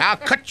on me. I'll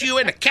cut you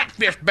into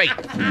catfish bait.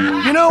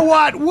 You know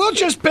what? We'll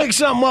just pick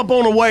something up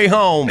on the way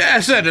home.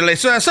 Certainly,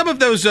 sir. Some of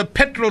those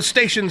petrol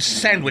station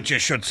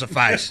sandwiches should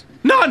suffice.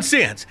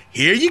 Nonsense.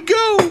 Here you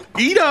go.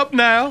 Eat up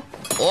now.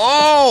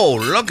 Oh,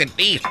 look at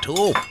these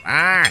two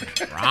fine,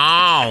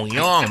 strong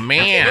young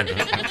men.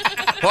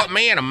 Put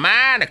me in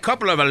mind a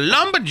couple of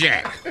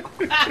lumberjacks.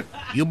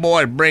 You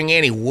boys bring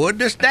any wood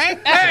this day?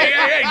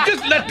 Hey,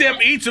 just let them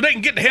eat so they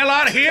can get the hell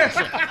out of here.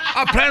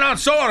 I plan on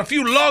sawing a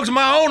few logs of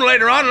my own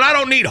later on, and I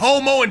don't need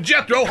Homo and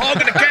Jethro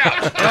hogging the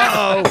couch.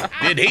 Uh-oh.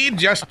 Did he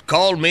just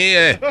call me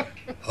a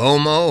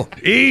homo?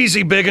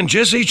 Easy, biggin'.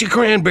 Just eat your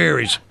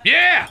cranberries.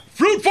 Yeah,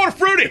 fruit for the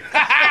fruity.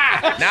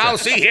 Now,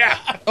 see here.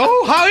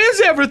 Oh, how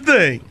is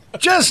everything?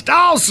 Just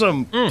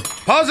awesome.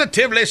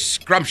 Positively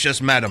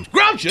scrumptious, madam.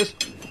 Scrumptious?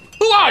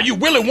 Who are you,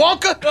 Willy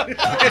Wonka?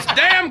 It's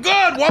damn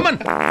good, woman.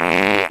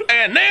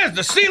 And there's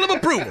the seal of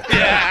approval.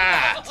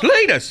 Yeah.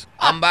 Cletus.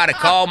 I'm about to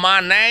call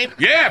my name.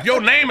 Yeah, if your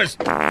name is...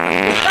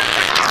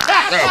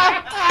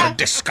 A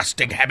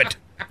disgusting habit.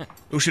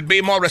 You should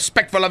be more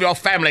respectful of your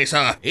family,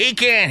 sir. He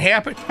can't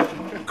help it.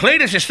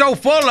 Cletus is so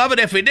full of it,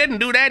 if he didn't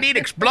do that, he'd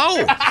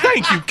explode.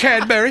 Thank you,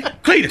 Cadbury.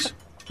 Cletus,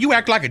 you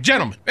act like a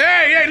gentleman.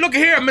 Hey, look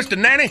here, Mr.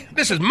 Nanny.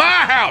 This is my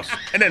house.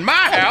 And in my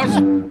house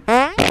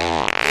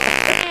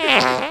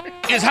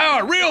is how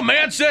a real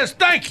man says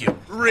thank you.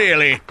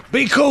 Really.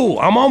 Be cool.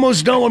 I'm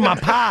almost done with my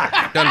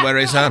pie. Don't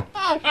worry, son.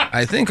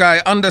 I think I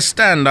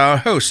understand our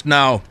host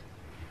now.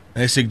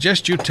 I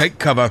suggest you take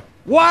cover.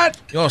 What?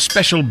 Your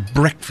special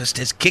breakfast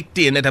has kicked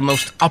in at a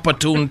most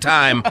opportune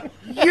time.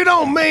 You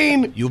don't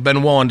mean... You've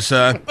been warned,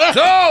 sir.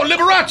 So,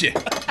 Liberace,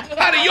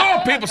 how do your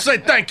people say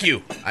thank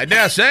you? I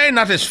dare say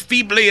not as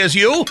feebly as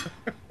you.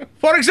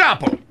 For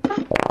example.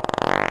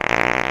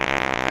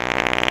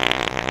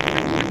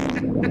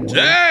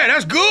 Say,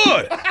 that's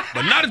good,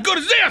 but not as good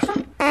as this.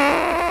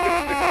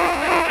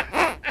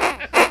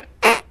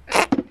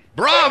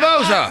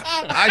 Bravo, sir.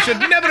 I should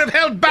never have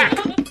held back.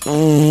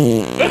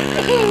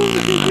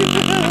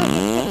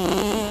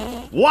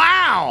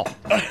 Wow!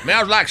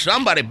 Smells like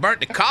somebody burnt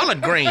the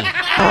collard green.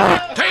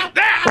 Take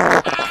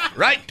that!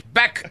 Right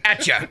back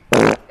at you.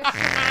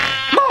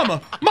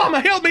 Mama,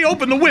 help me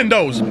open the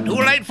windows. Too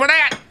late for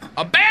that.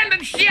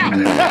 Abandon ship.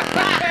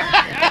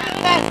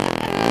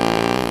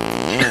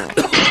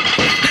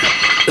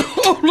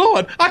 Oh,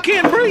 Lord, I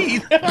can't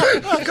breathe.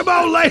 Come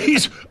on,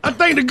 ladies. I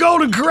think the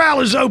Golden Corral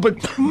is open.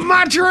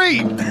 My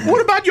treat.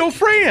 What about your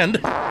friend?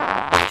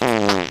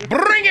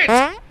 Bring it!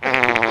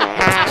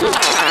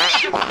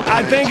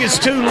 I think it's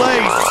too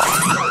late.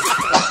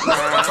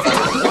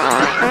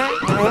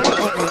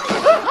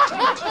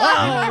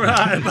 All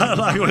right, about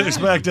like we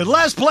expected.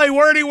 Let's play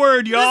Wordy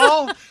Word,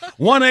 y'all.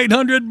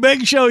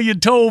 1-800-BIG-SHOW, your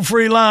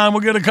toll-free line.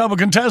 We'll get a couple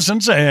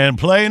contestants and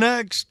play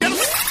next.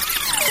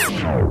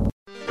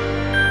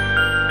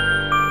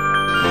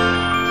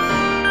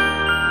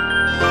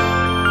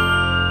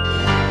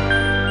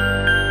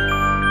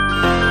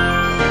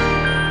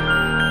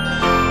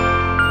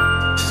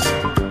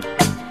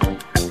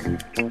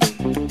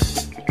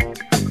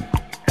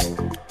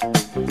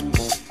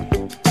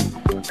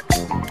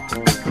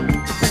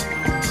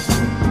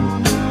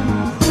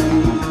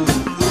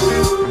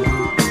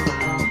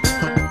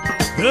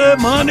 Good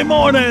Monday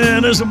morning.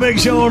 It's the Big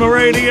Show on the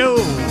radio.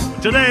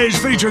 Today's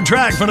featured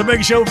track from the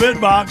Big Show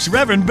Bitbox,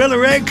 Reverend Billy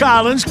Ray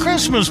Collins'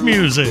 Christmas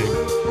music.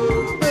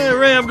 Hey,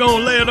 Rev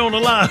gonna lay it on the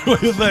line what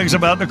he thinks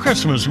about the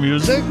Christmas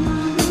music.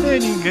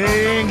 And you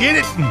can get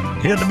it.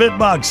 Hit the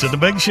Bitbox at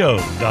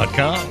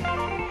thebigshow.com.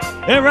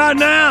 And right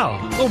now,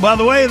 oh, by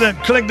the way,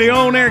 click the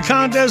on-air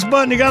contest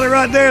button. You got it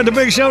right there at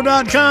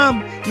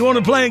thebigshow.com. You want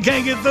to play and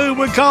can't get through,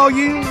 we'll call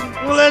you.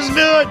 Well, let's do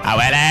it. Oh,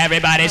 well,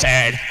 everybody's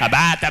heard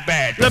about the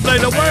bird. Let's play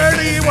the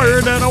wordy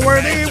word and a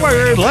wordy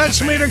word.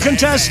 Let's meet our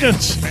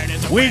contestants.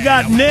 We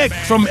got Nick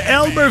from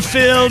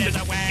Elberfeld,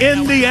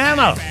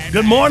 Indiana.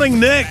 Good morning,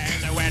 Nick.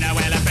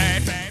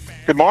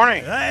 Good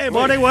morning. Hey,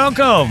 buddy,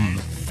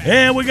 welcome.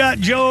 And we got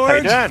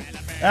George. How you doing?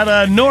 Out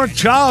of North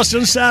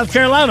Charleston, South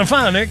Carolina.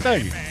 Fine, Nick.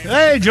 Thank you.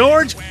 Hey,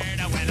 George.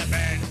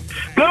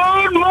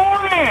 Good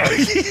morning.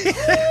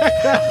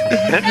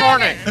 Good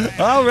morning.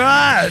 All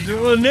right.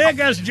 Well, Nick,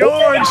 that's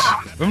George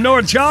from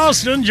North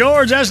Charleston.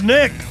 George, that's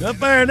Nick up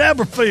there in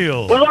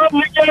Elberfeld. What's up,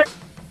 Nick?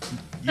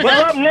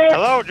 What's up, Nick?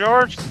 Hello,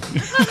 George.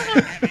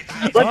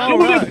 All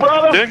right.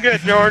 Brother. Doing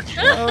good, George.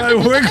 All right,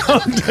 we're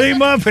going to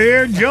team up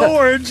here.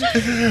 George,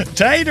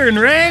 Tater, and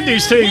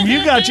Randy's team.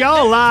 You got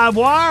y'all live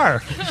wire.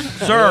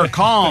 Sir,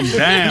 calm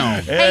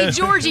down. Hey,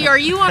 Georgie, are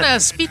you on a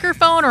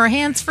speakerphone or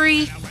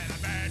hands-free?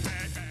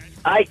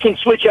 I can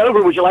switch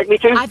over. Would you like me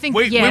to? I think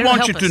We it'll want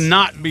help you us. to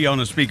not be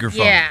on a speakerphone.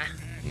 Yeah.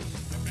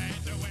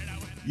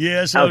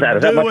 Yeah, so How's that?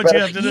 Is that do much what better?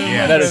 you have to do.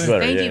 Yeah. Better,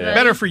 Thank you, buddy.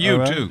 Better for you, All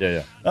right. too.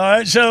 Yeah. All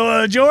right,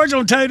 so George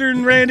on Tater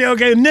and Randy.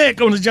 Okay, Nick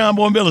on the John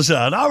Boy and Billy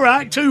side. All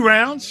right, 2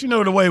 rounds. You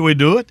know the way we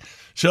do it.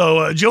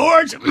 So,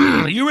 George,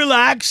 you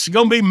relax. It's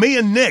going to be me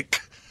and Nick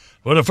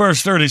for the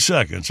first 30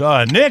 seconds. All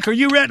right, Nick, are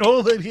you ready?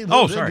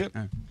 Oh, sorry.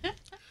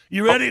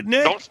 You ready,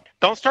 Nick?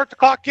 Don't start the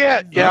clock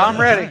yet. Yeah, I'm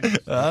ready.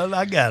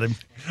 I got him.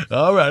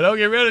 All right,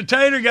 okay, ready,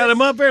 Tater? Got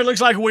him up here.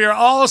 Looks like we are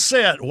all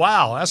set.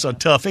 Wow, that's a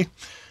toughie.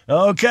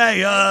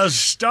 Okay,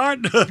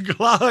 start the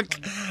clock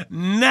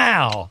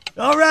now.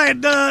 All right,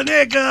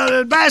 Nick,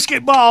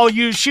 basketball,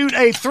 you shoot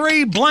a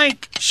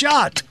 3-blank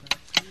shot.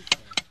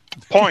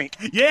 Point.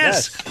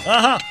 Yes.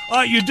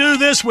 Uh-huh. You do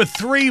this with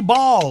 3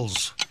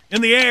 balls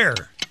in the air.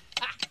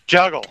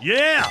 Juggle.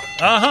 Yeah.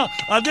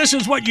 Uh-huh. This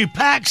is what you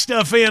pack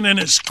stuff in, and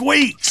it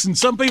squeaks, and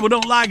some people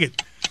don't like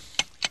it.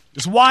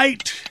 It's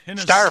white. And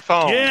it's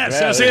Styrofoam. Yes, Yeah,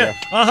 that's there it.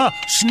 Uh-huh.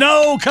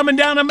 Snow coming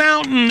down a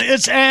mountain.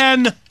 It's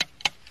an...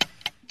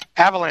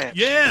 Avalanche.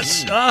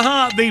 Yes.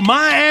 Uh-huh. The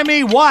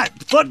Miami what?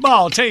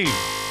 Football team.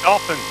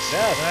 Dolphins.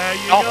 Yes. There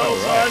you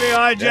Dolphins. go, buddy. All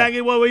right,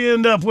 Jackie, what we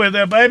end up with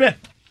there, baby?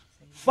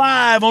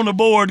 5 on the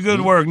board. Good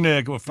work,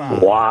 Nick, with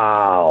 5.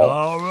 Wow.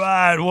 All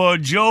right. Well,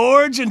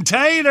 George and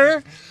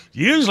Tater...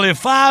 Usually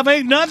 5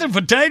 ain't nothing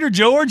for Tater,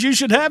 George. You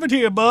should have it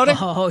here, buddy.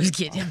 Oh, he's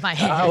getting in my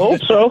head. I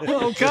hope so.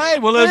 Okay,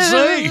 well, let's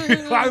see.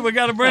 All right, we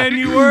got a brand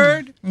new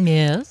word.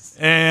 Yes.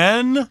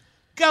 And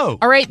go.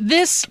 All right,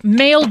 this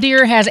male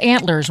deer has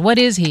antlers. What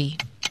is he?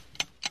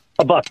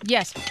 A buck.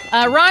 Yes.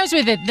 Rhymes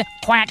with it.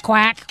 Quack,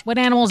 quack. What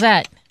animal is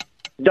that?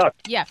 Duck.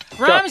 Yeah.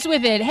 Rhymes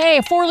with it. Hey,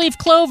 a 4-leaf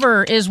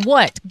clover is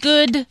what?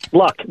 Good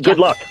luck. Good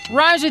luck.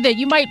 Rhymes with it.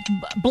 You might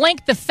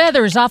blink the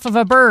feathers off of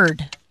a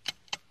bird.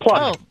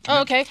 Plug.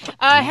 Oh, okay.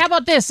 How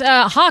about this?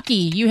 Hockey.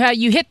 You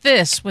hit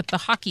this with the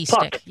hockey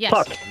Puck. stick. Yes.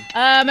 Puck.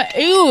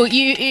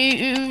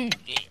 You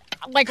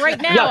like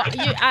right now.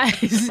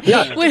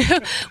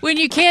 When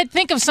you can't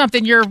think of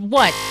something, you're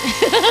what?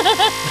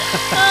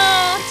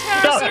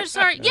 Oh,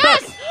 sorry.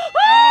 Yes.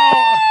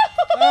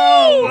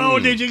 Oh,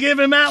 did you give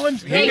him that one?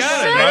 He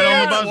got it right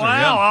on the buzzer. Wow,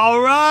 Yeah.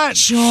 all right.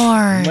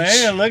 George.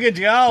 Man, look at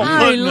y'all. I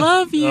putting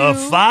love you. A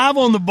 5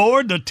 on the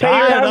board to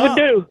tie it up.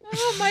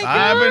 Oh my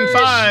 5 and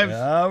 5.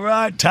 All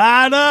right,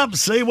 tied up.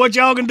 See what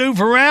y'all can do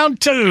for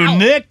round 2.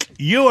 Nick,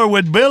 you are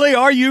with Billy.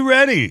 Are you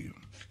ready?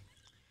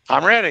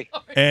 I'm ready.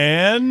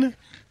 And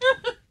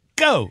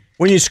go.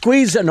 When you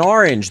squeeze an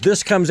orange,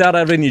 this comes out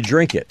of it and you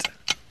drink it.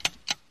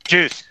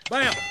 Juice.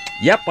 Bam.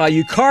 Yep,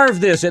 you carve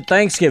this at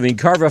Thanksgiving. You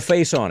carve a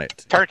face on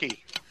it. Turkey.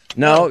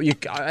 No,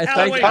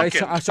 Halloween.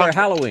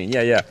 Halloween.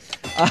 Yeah.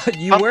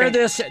 You wear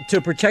this to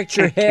protect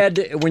your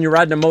head when you're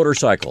riding a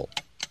motorcycle.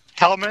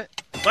 Helmet.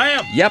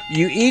 Bam. Yep,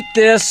 you eat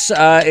this.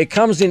 It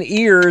comes in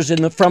ears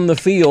from the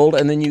field,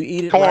 and then you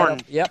eat it.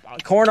 Corn.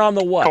 Yep, corn on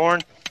the what?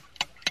 Corn.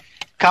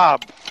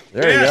 Cob.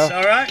 There you go.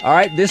 All right. All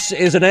right, this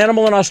is an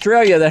animal in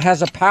Australia that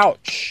has a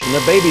pouch, and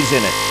the baby's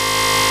in it.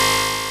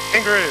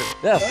 Kangaroo.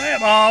 Yes.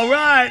 Bam. All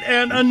right,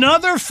 and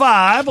another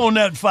 5 on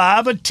that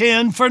 5, a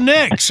 10 for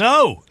Nick.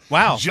 So,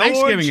 Wow, George.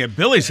 Thanksgiving at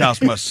Billy's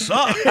house must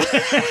suck.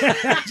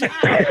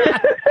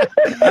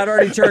 I'd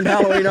already turned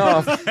Halloween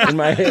off in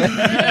my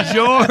head.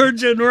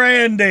 George and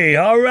Randy.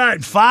 All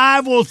right,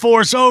 5 will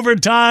force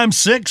overtime,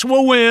 6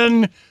 will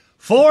win,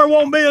 4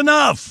 won't be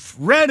enough.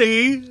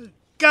 Ready,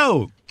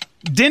 go.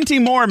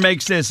 Dinty Moore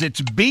makes this. It's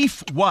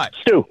beef what?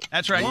 Stew.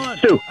 That's right.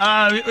 Stew.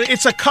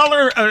 It's a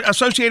color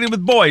associated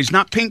with boys,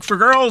 not pink for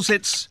girls.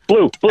 It's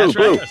blue. That's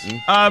Blue.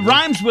 right.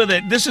 Rhymes with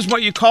it. This is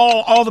what you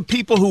call all the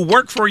people who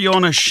work for you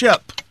on a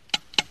ship.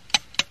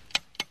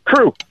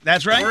 Crew.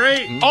 That's right.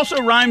 Great.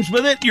 Also rhymes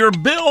with it. Your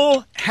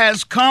bill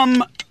has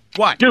come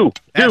what? Due.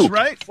 That's Due.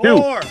 right.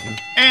 4.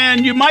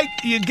 And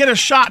you get a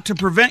shot to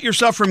prevent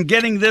yourself from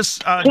getting this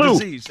Flu.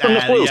 disease. From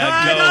the flu.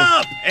 Tied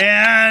up.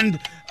 And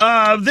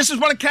this is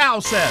what a cow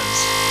says.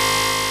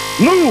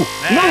 Moo.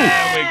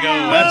 There we go.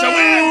 That's a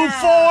win.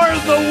 For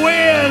the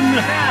win.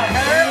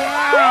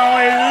 Wow,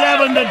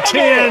 11 to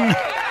 10.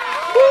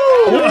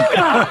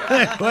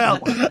 Well,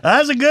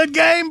 that's a good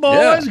game,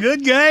 boys. Yeah.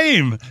 Good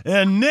game.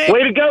 And Nick.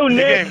 Way to go, Good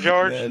Nick. game,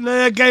 George.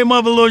 That came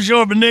up a little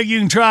short, but Nick, you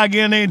can try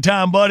again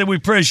anytime, buddy. We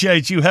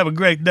appreciate you. Have a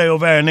great day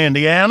over there in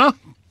Indiana.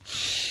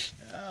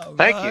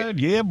 Thank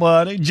you. Yeah,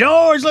 buddy.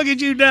 George, look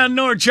at you down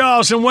North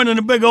Charleston winning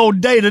a big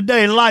old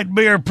day-to-day light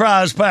beer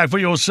prize pack for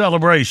your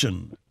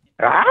celebration.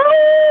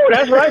 Oh,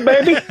 that's right,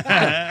 baby. All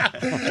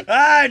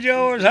right,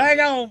 George, hang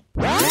on.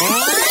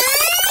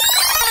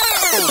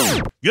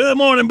 Good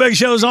morning, Big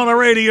Show's on the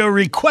radio.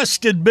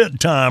 Requested bit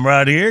time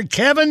right here.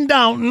 Kevin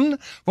Downton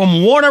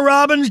from Warner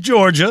Robins,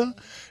 Georgia.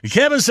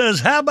 Kevin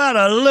says, how about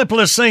a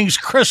Lipless Sings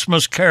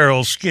Christmas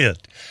Carol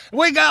skit?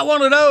 We got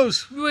one of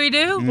those. We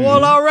do.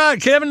 Well, all right.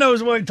 Kevin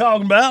knows what he's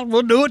talking about.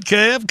 We'll do it,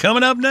 Kev.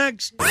 Coming up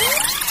next.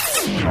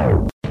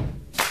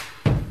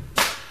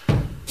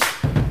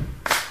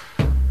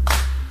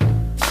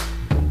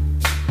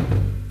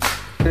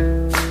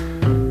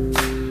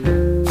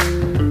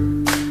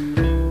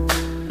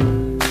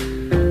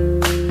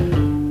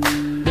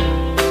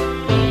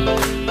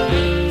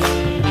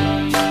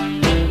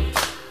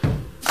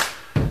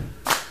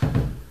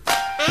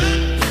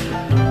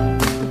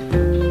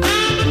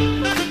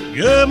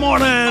 Good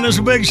morning. It's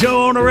a Big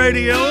Show on the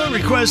radio.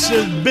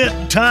 Requested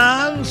bit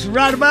times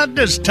right about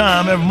this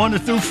time every Monday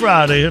through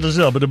Friday. Hit us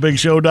up at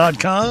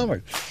thebigshow.com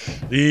or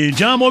the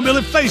John Boy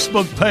Billy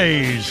Facebook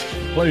page.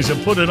 Place to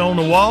put it on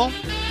the wall.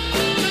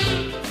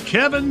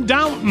 Kevin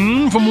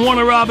Downton from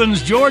Warner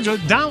Robins, Georgia.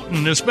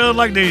 Downton is spelled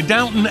like the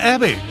Downton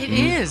Abbey. It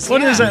is.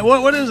 What is that?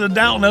 What is a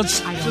Downton?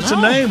 That's just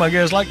a name, I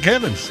guess, like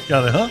Kevin's.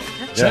 Got it, huh?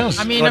 Sounds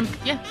I mean, like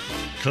yeah.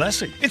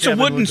 Classic. It's Kevin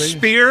a wooden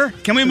spear.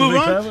 Can we move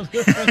on?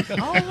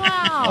 Oh,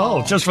 wow.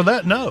 Oh, just for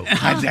that? No.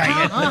 Dang it.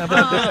 How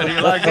about that? You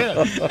like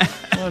that?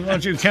 Why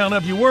don't you count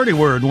up your wordy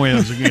word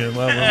wins again?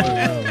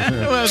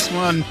 Last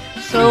one.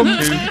 So,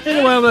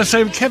 anyway, let's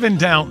say Kevin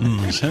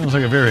Downton. Sounds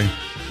like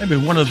maybe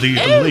one of the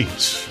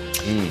elites.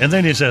 And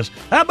then he says,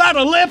 how about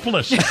a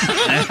lipless? So, okay,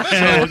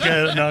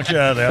 that knocks you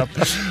out.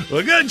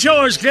 Well, good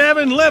choice,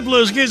 Kevin.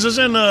 Lipless gets us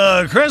in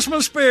the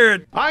Christmas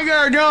spirit. I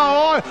got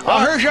John.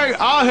 I appreciate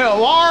I have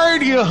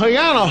worried you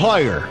piano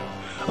player.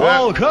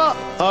 Oh, cut.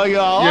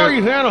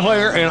 Worried piano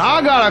player, and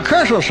I got a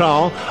Christmas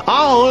song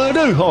I want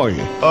to do for you.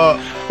 Tell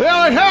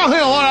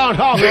him what I'm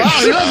talking about.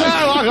 He looks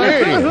at it like an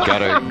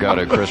idiot. Got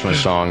a Christmas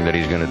song that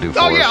he's going to do for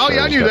us. I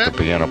he's knew got that. the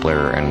piano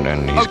player,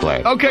 and he's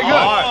glad. Okay,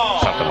 good.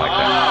 Something like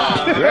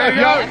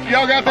that.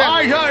 Y'all got that? All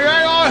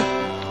right,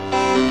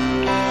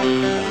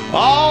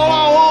 all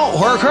I want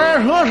for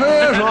Christmas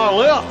is my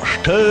lips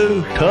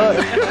to touch.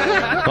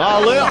 My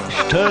lips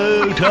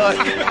to touch.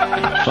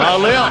 My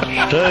lips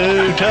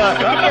to touch.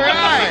 All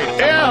right.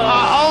 If I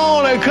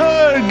only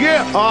could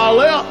get my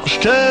lips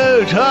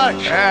to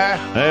touch.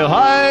 And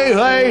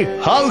hey,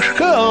 folks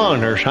could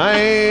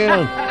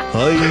understand. I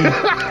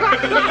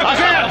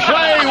can't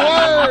say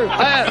words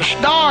that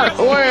start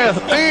with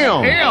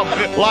M.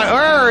 Like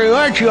Harry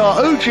let you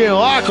oochie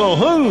like a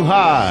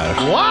hoo-ha.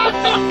 What?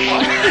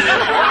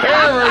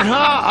 Every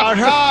time I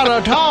try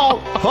to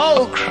talk,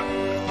 folks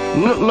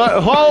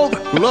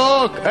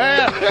look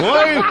at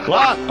me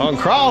like I'm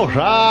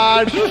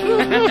cross-eyed.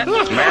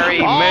 Mary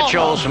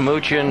Mitchell's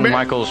mooching,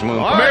 Michael's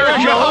mooching. Mary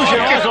Mitchell's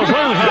Michael's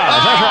mooching.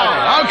 That's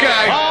right.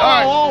 Okay.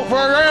 I want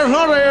for Christmas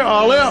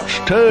my lips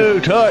to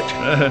touch.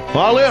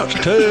 My lips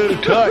to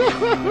touch.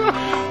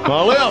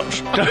 My lips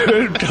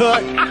to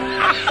touch.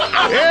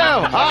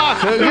 Yeah, I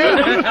could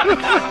get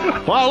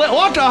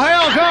what the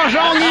hell kind of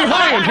song you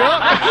playing, Chuck?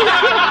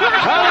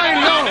 That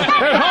ain't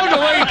there's hard to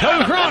be two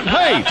front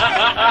teeth.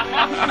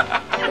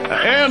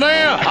 And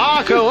then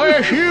I could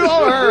wish you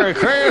a Merry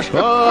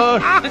Christmas.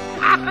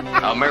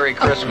 A Merry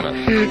Christmas.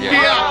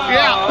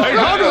 Yeah. It's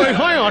hard to be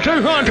playing on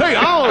two front teeth.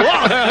 I don't know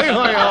what the hell he's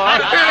playing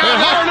on.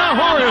 It's hard enough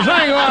for me to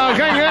sing while I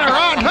can't get it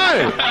right,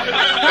 too.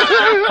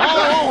 All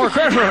I want for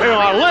Christmas is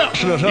my lips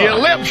to touch. Your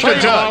lips to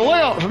touch. My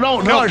lips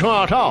don't touch when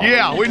I talk.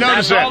 Yeah, we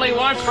noticed That's that. all he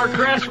wants for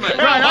Christmas.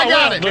 Right, I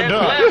got it. Okay.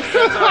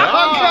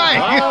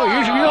 Oh,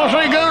 you don't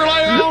see Gunner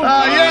later on?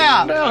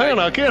 Yeah. Down here,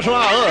 now kiss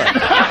my hood.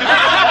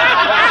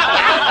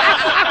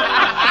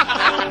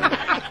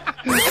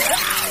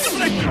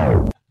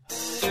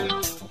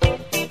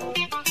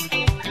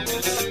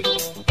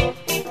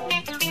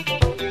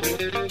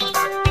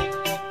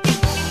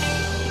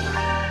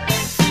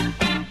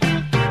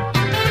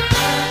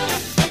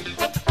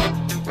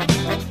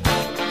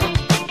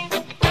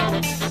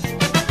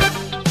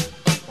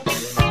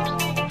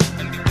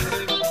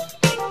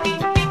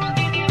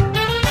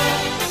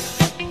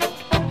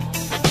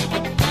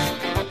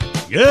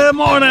 Good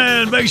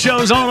morning. Big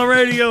Show's on the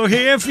radio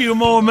here. A few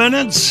more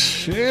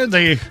minutes. Yeah,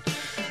 the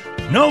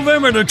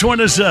November the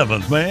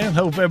 27th, man.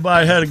 Hope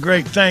everybody had a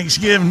great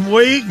Thanksgiving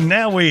week.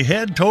 Now we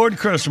head toward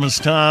Christmas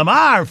time,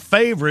 our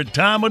favorite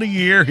time of the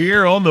year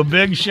here on the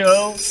Big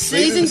Show.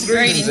 Season's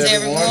greetings,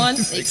 everyone.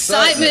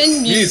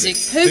 Excitement, music,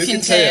 who can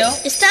tell?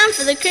 It's time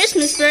for the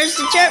Christmas birds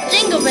to chirp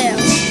jingle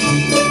bells.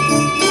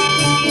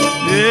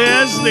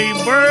 Yes, the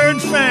Bird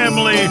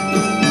family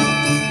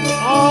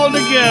all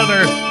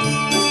together.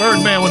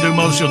 Birdman will do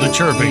most of the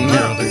chirping here,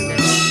 I think.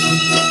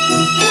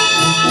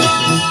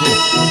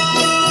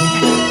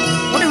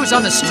 Wonder who's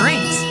on the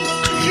strings.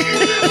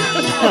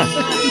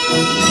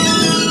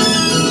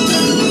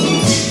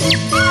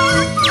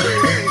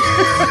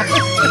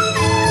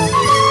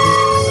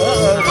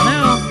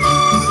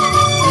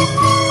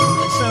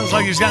 That sounds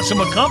like he's got some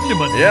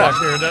accompaniment back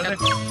there, doesn't it?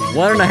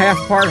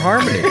 1.5 part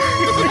harmony.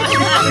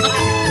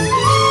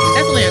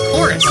 Definitely a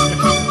chorus.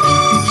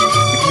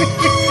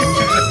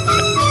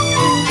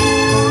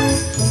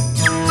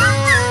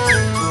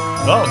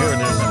 Oh, here it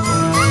is.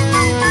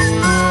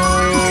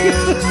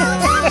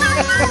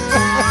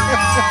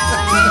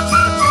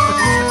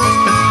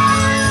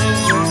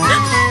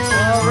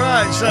 All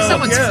right, so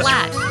someone's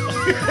flat.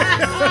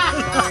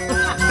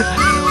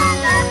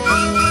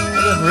 I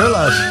didn't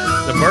realize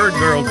the bird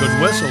girl could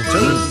whistle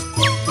too,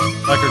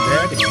 like her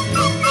daddy.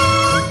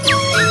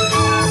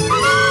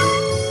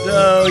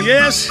 So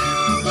yes,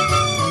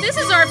 This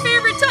is our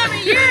favorite time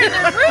of year, and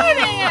they're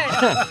ruining it.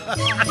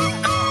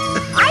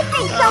 I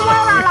think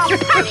someone ought to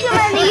punch him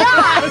in the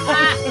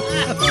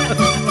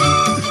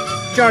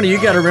eye. Johnny,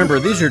 you got to remember,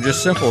 these are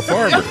just simple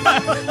farmers.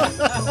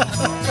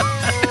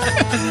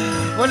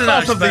 what did I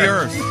expect? Of the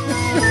earth.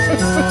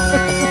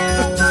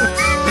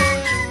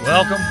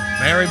 Welcome,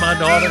 marry my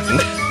daughter.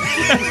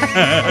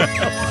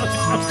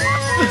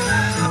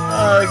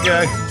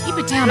 Okay. Keep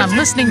it down. I'm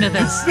listening to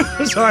this.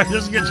 Sorry,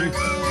 just get you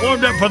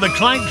warmed up for the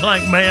Clank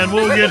Clank Man.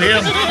 We'll get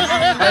him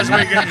as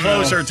we get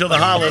closer to the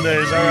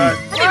holidays, all right? I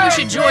think we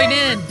should join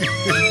in.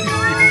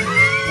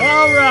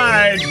 All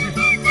right.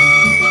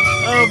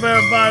 Hope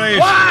everybody...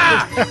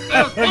 Why?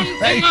 There's one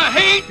thing I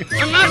hate,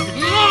 and that's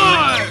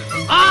noise.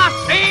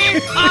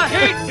 I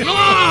hate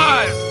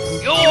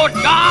noise. Your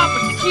job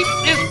is to keep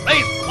this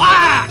place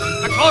quiet,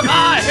 because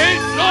I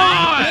hate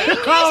noise.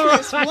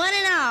 Christmas, one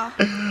and all.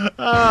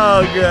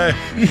 Oh, okay.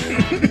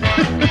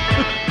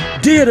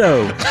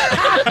 Ditto.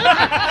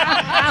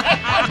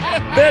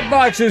 Bed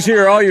boxes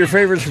here. All your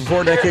favorites from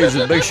 4 decades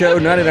of the Big Show.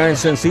 99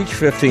 cents each,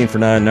 15 for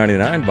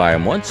 $9.99. Buy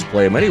them once,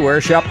 play them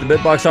anywhere. Shop the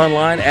Bed Box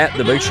online at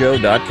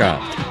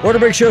thebigshow.com. Order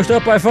Big Show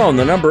stuff by phone.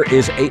 The number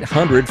is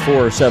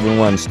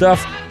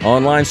 800-471-STUFF.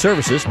 Online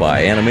services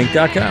by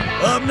animink.com.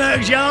 Up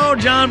next, y'all,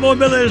 John Boy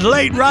Billy's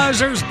Late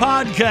Risers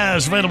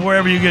podcast. Available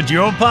wherever you get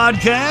your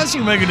podcasts. You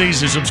can make it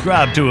easy to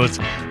subscribe to us.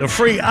 The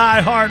free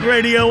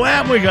iHeartRadio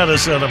app. We got to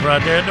set up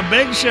right there at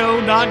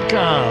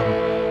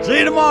thebigshow.com. See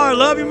you tomorrow.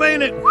 Love you,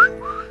 mean it.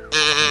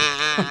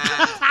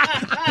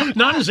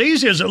 Not as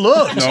easy as it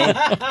looks. No.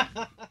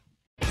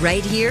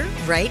 Right here,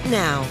 right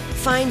now.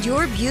 Find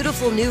your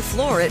beautiful new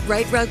floor at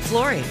Right Rug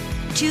Flooring.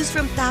 Choose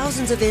from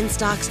thousands of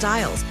in-stock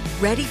styles,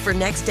 ready for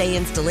next day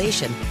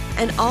installation,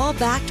 and all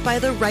backed by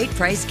the right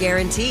price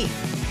guarantee.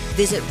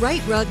 Visit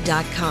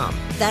rightrug.com.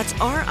 That's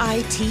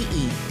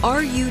RITERUG.com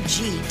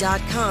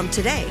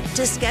today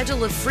to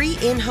schedule a free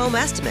in-home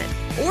estimate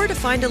or to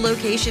find a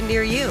location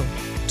near you.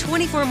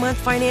 24-month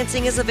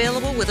financing is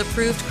available with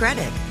approved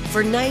credit.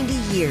 For 90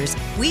 years,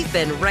 we've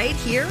been right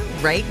here,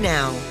 right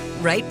now.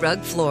 Right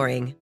Rug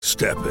Flooring.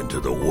 Step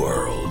into the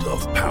world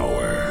of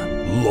power,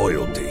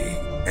 loyalty,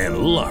 and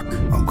luck.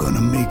 I'm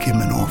gonna make him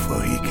an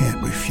offer he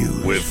can't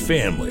refuse. With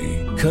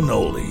family,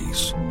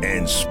 cannolis,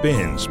 and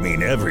spins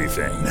mean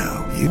everything.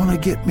 Now, you wanna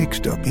get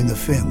mixed up in the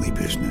family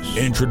business.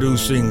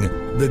 Introducing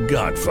The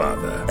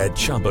Godfather at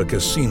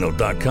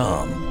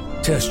ChumbaCasino.com.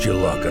 Test your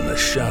luck in the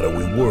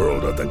shadowy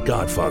world of The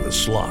Godfather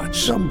slot.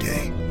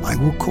 Someday, I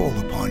will call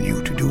upon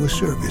you to do a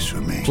service for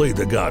me. Play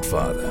The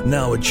Godfather,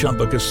 now at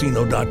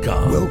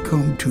ChumbaCasino.com.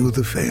 Welcome to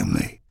the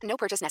family. No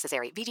purchase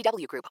necessary.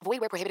 VGW Group. Void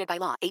where prohibited by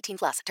law. 18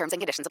 plus. Terms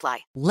and conditions apply.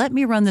 Let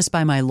me run this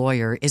by my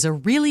lawyer is a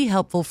really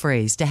helpful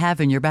phrase to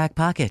have in your back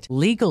pocket.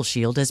 Legal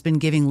Shield has been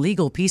giving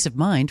legal peace of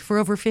mind for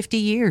over 50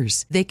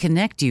 years. They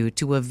connect you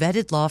to a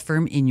vetted law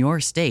firm in your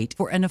state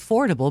for an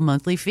affordable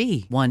monthly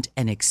fee. Want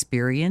an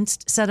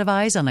experienced set of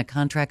eyes on a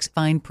contract's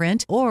fine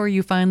print? Or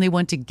you finally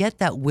want to get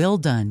that will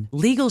done?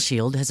 Legal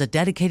Shield has a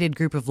dedicated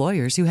group of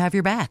lawyers who have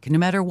your back, no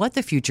matter what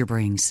the future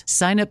brings.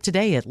 Sign up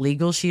today at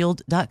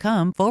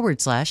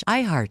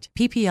LegalShield.com/iHeart.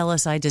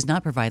 PPLSI does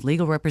not provide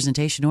legal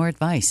representation or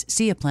advice.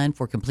 See a plan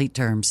for complete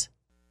terms.